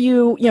hire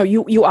you?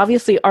 You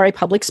obviously are a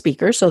public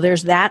speaker, so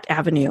there's that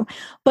avenue.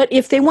 But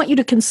if they want you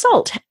to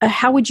consult,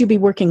 how would you be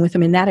working with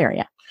them in that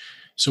area?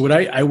 So what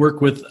I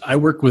work with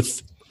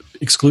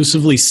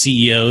exclusively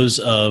CEOs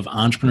of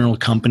entrepreneurial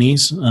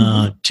companies,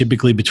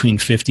 typically between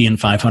 50 and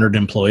 500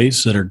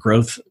 employees that are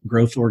growth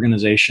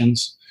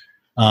organizations.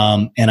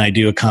 And I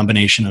do a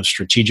combination of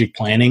strategic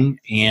planning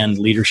and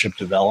leadership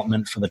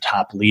development for the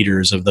top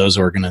leaders of those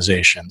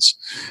organizations.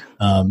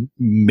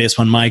 Based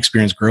on my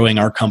experience growing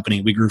our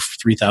company, we grew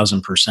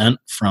 3,000%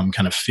 from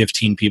kind of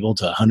 15 people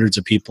to hundreds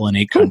of people in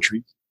 8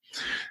 countries.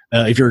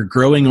 If you're a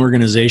growing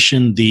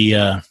organization,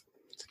 the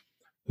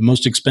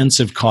most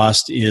expensive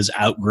cost is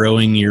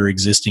outgrowing your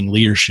existing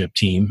leadership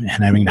team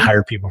and having to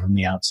hire people from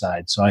the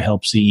outside. So I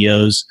help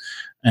CEOs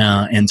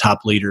and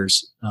top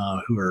leaders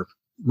who are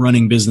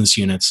running business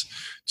units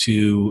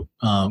to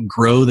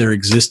grow their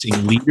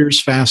existing leaders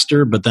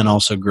faster, but then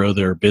also grow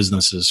their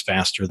businesses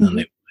faster than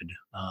they would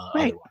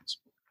otherwise.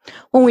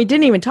 Well, we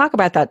didn't even talk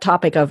about that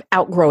topic of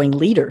outgrowing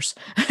leaders,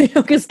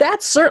 because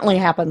that certainly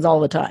happens all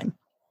the time.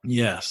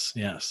 Yes.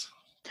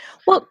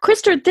 Well,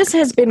 Krister, this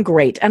has been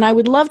great, and I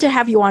would love to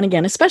have you on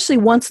again, especially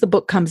once the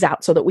book comes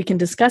out so that we can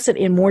discuss it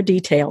in more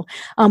detail.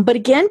 But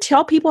again,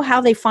 tell people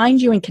how they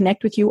find you and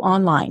connect with you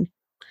online.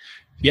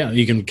 Yeah,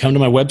 you can come to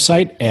my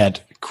website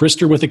at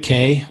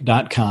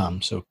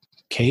kristerwithak.com. So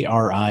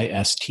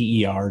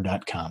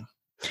KRISTER.com.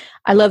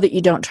 I love that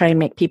you don't try and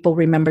make people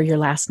remember your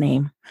last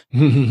name.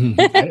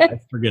 I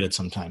forget it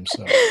sometimes.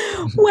 So.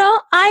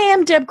 Well, I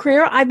am Deb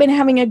Krier. I've been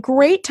having a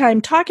great time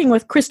talking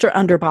with Krister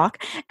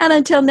Ungerböck. And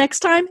until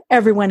next time,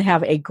 everyone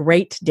have a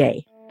great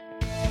day.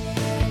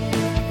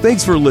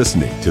 Thanks for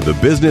listening to the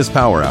Business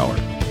Power Hour,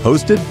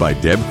 hosted by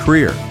Deb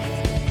Krier.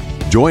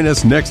 Join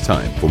us next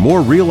time for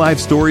more real-life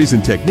stories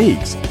and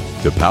techniques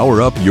to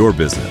power up your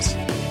business.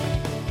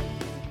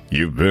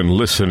 You've been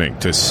listening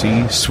to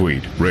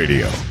C-Suite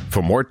Radio.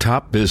 For more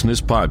top business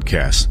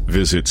podcasts,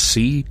 visit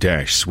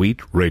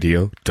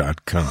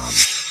c-suiteradio.com.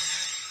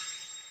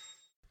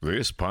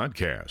 This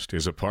podcast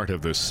is a part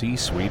of the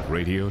C-Suite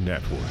Radio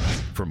Network.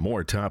 For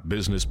more top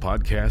business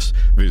podcasts,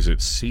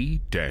 visit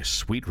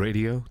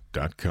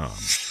c-suiteradio.com.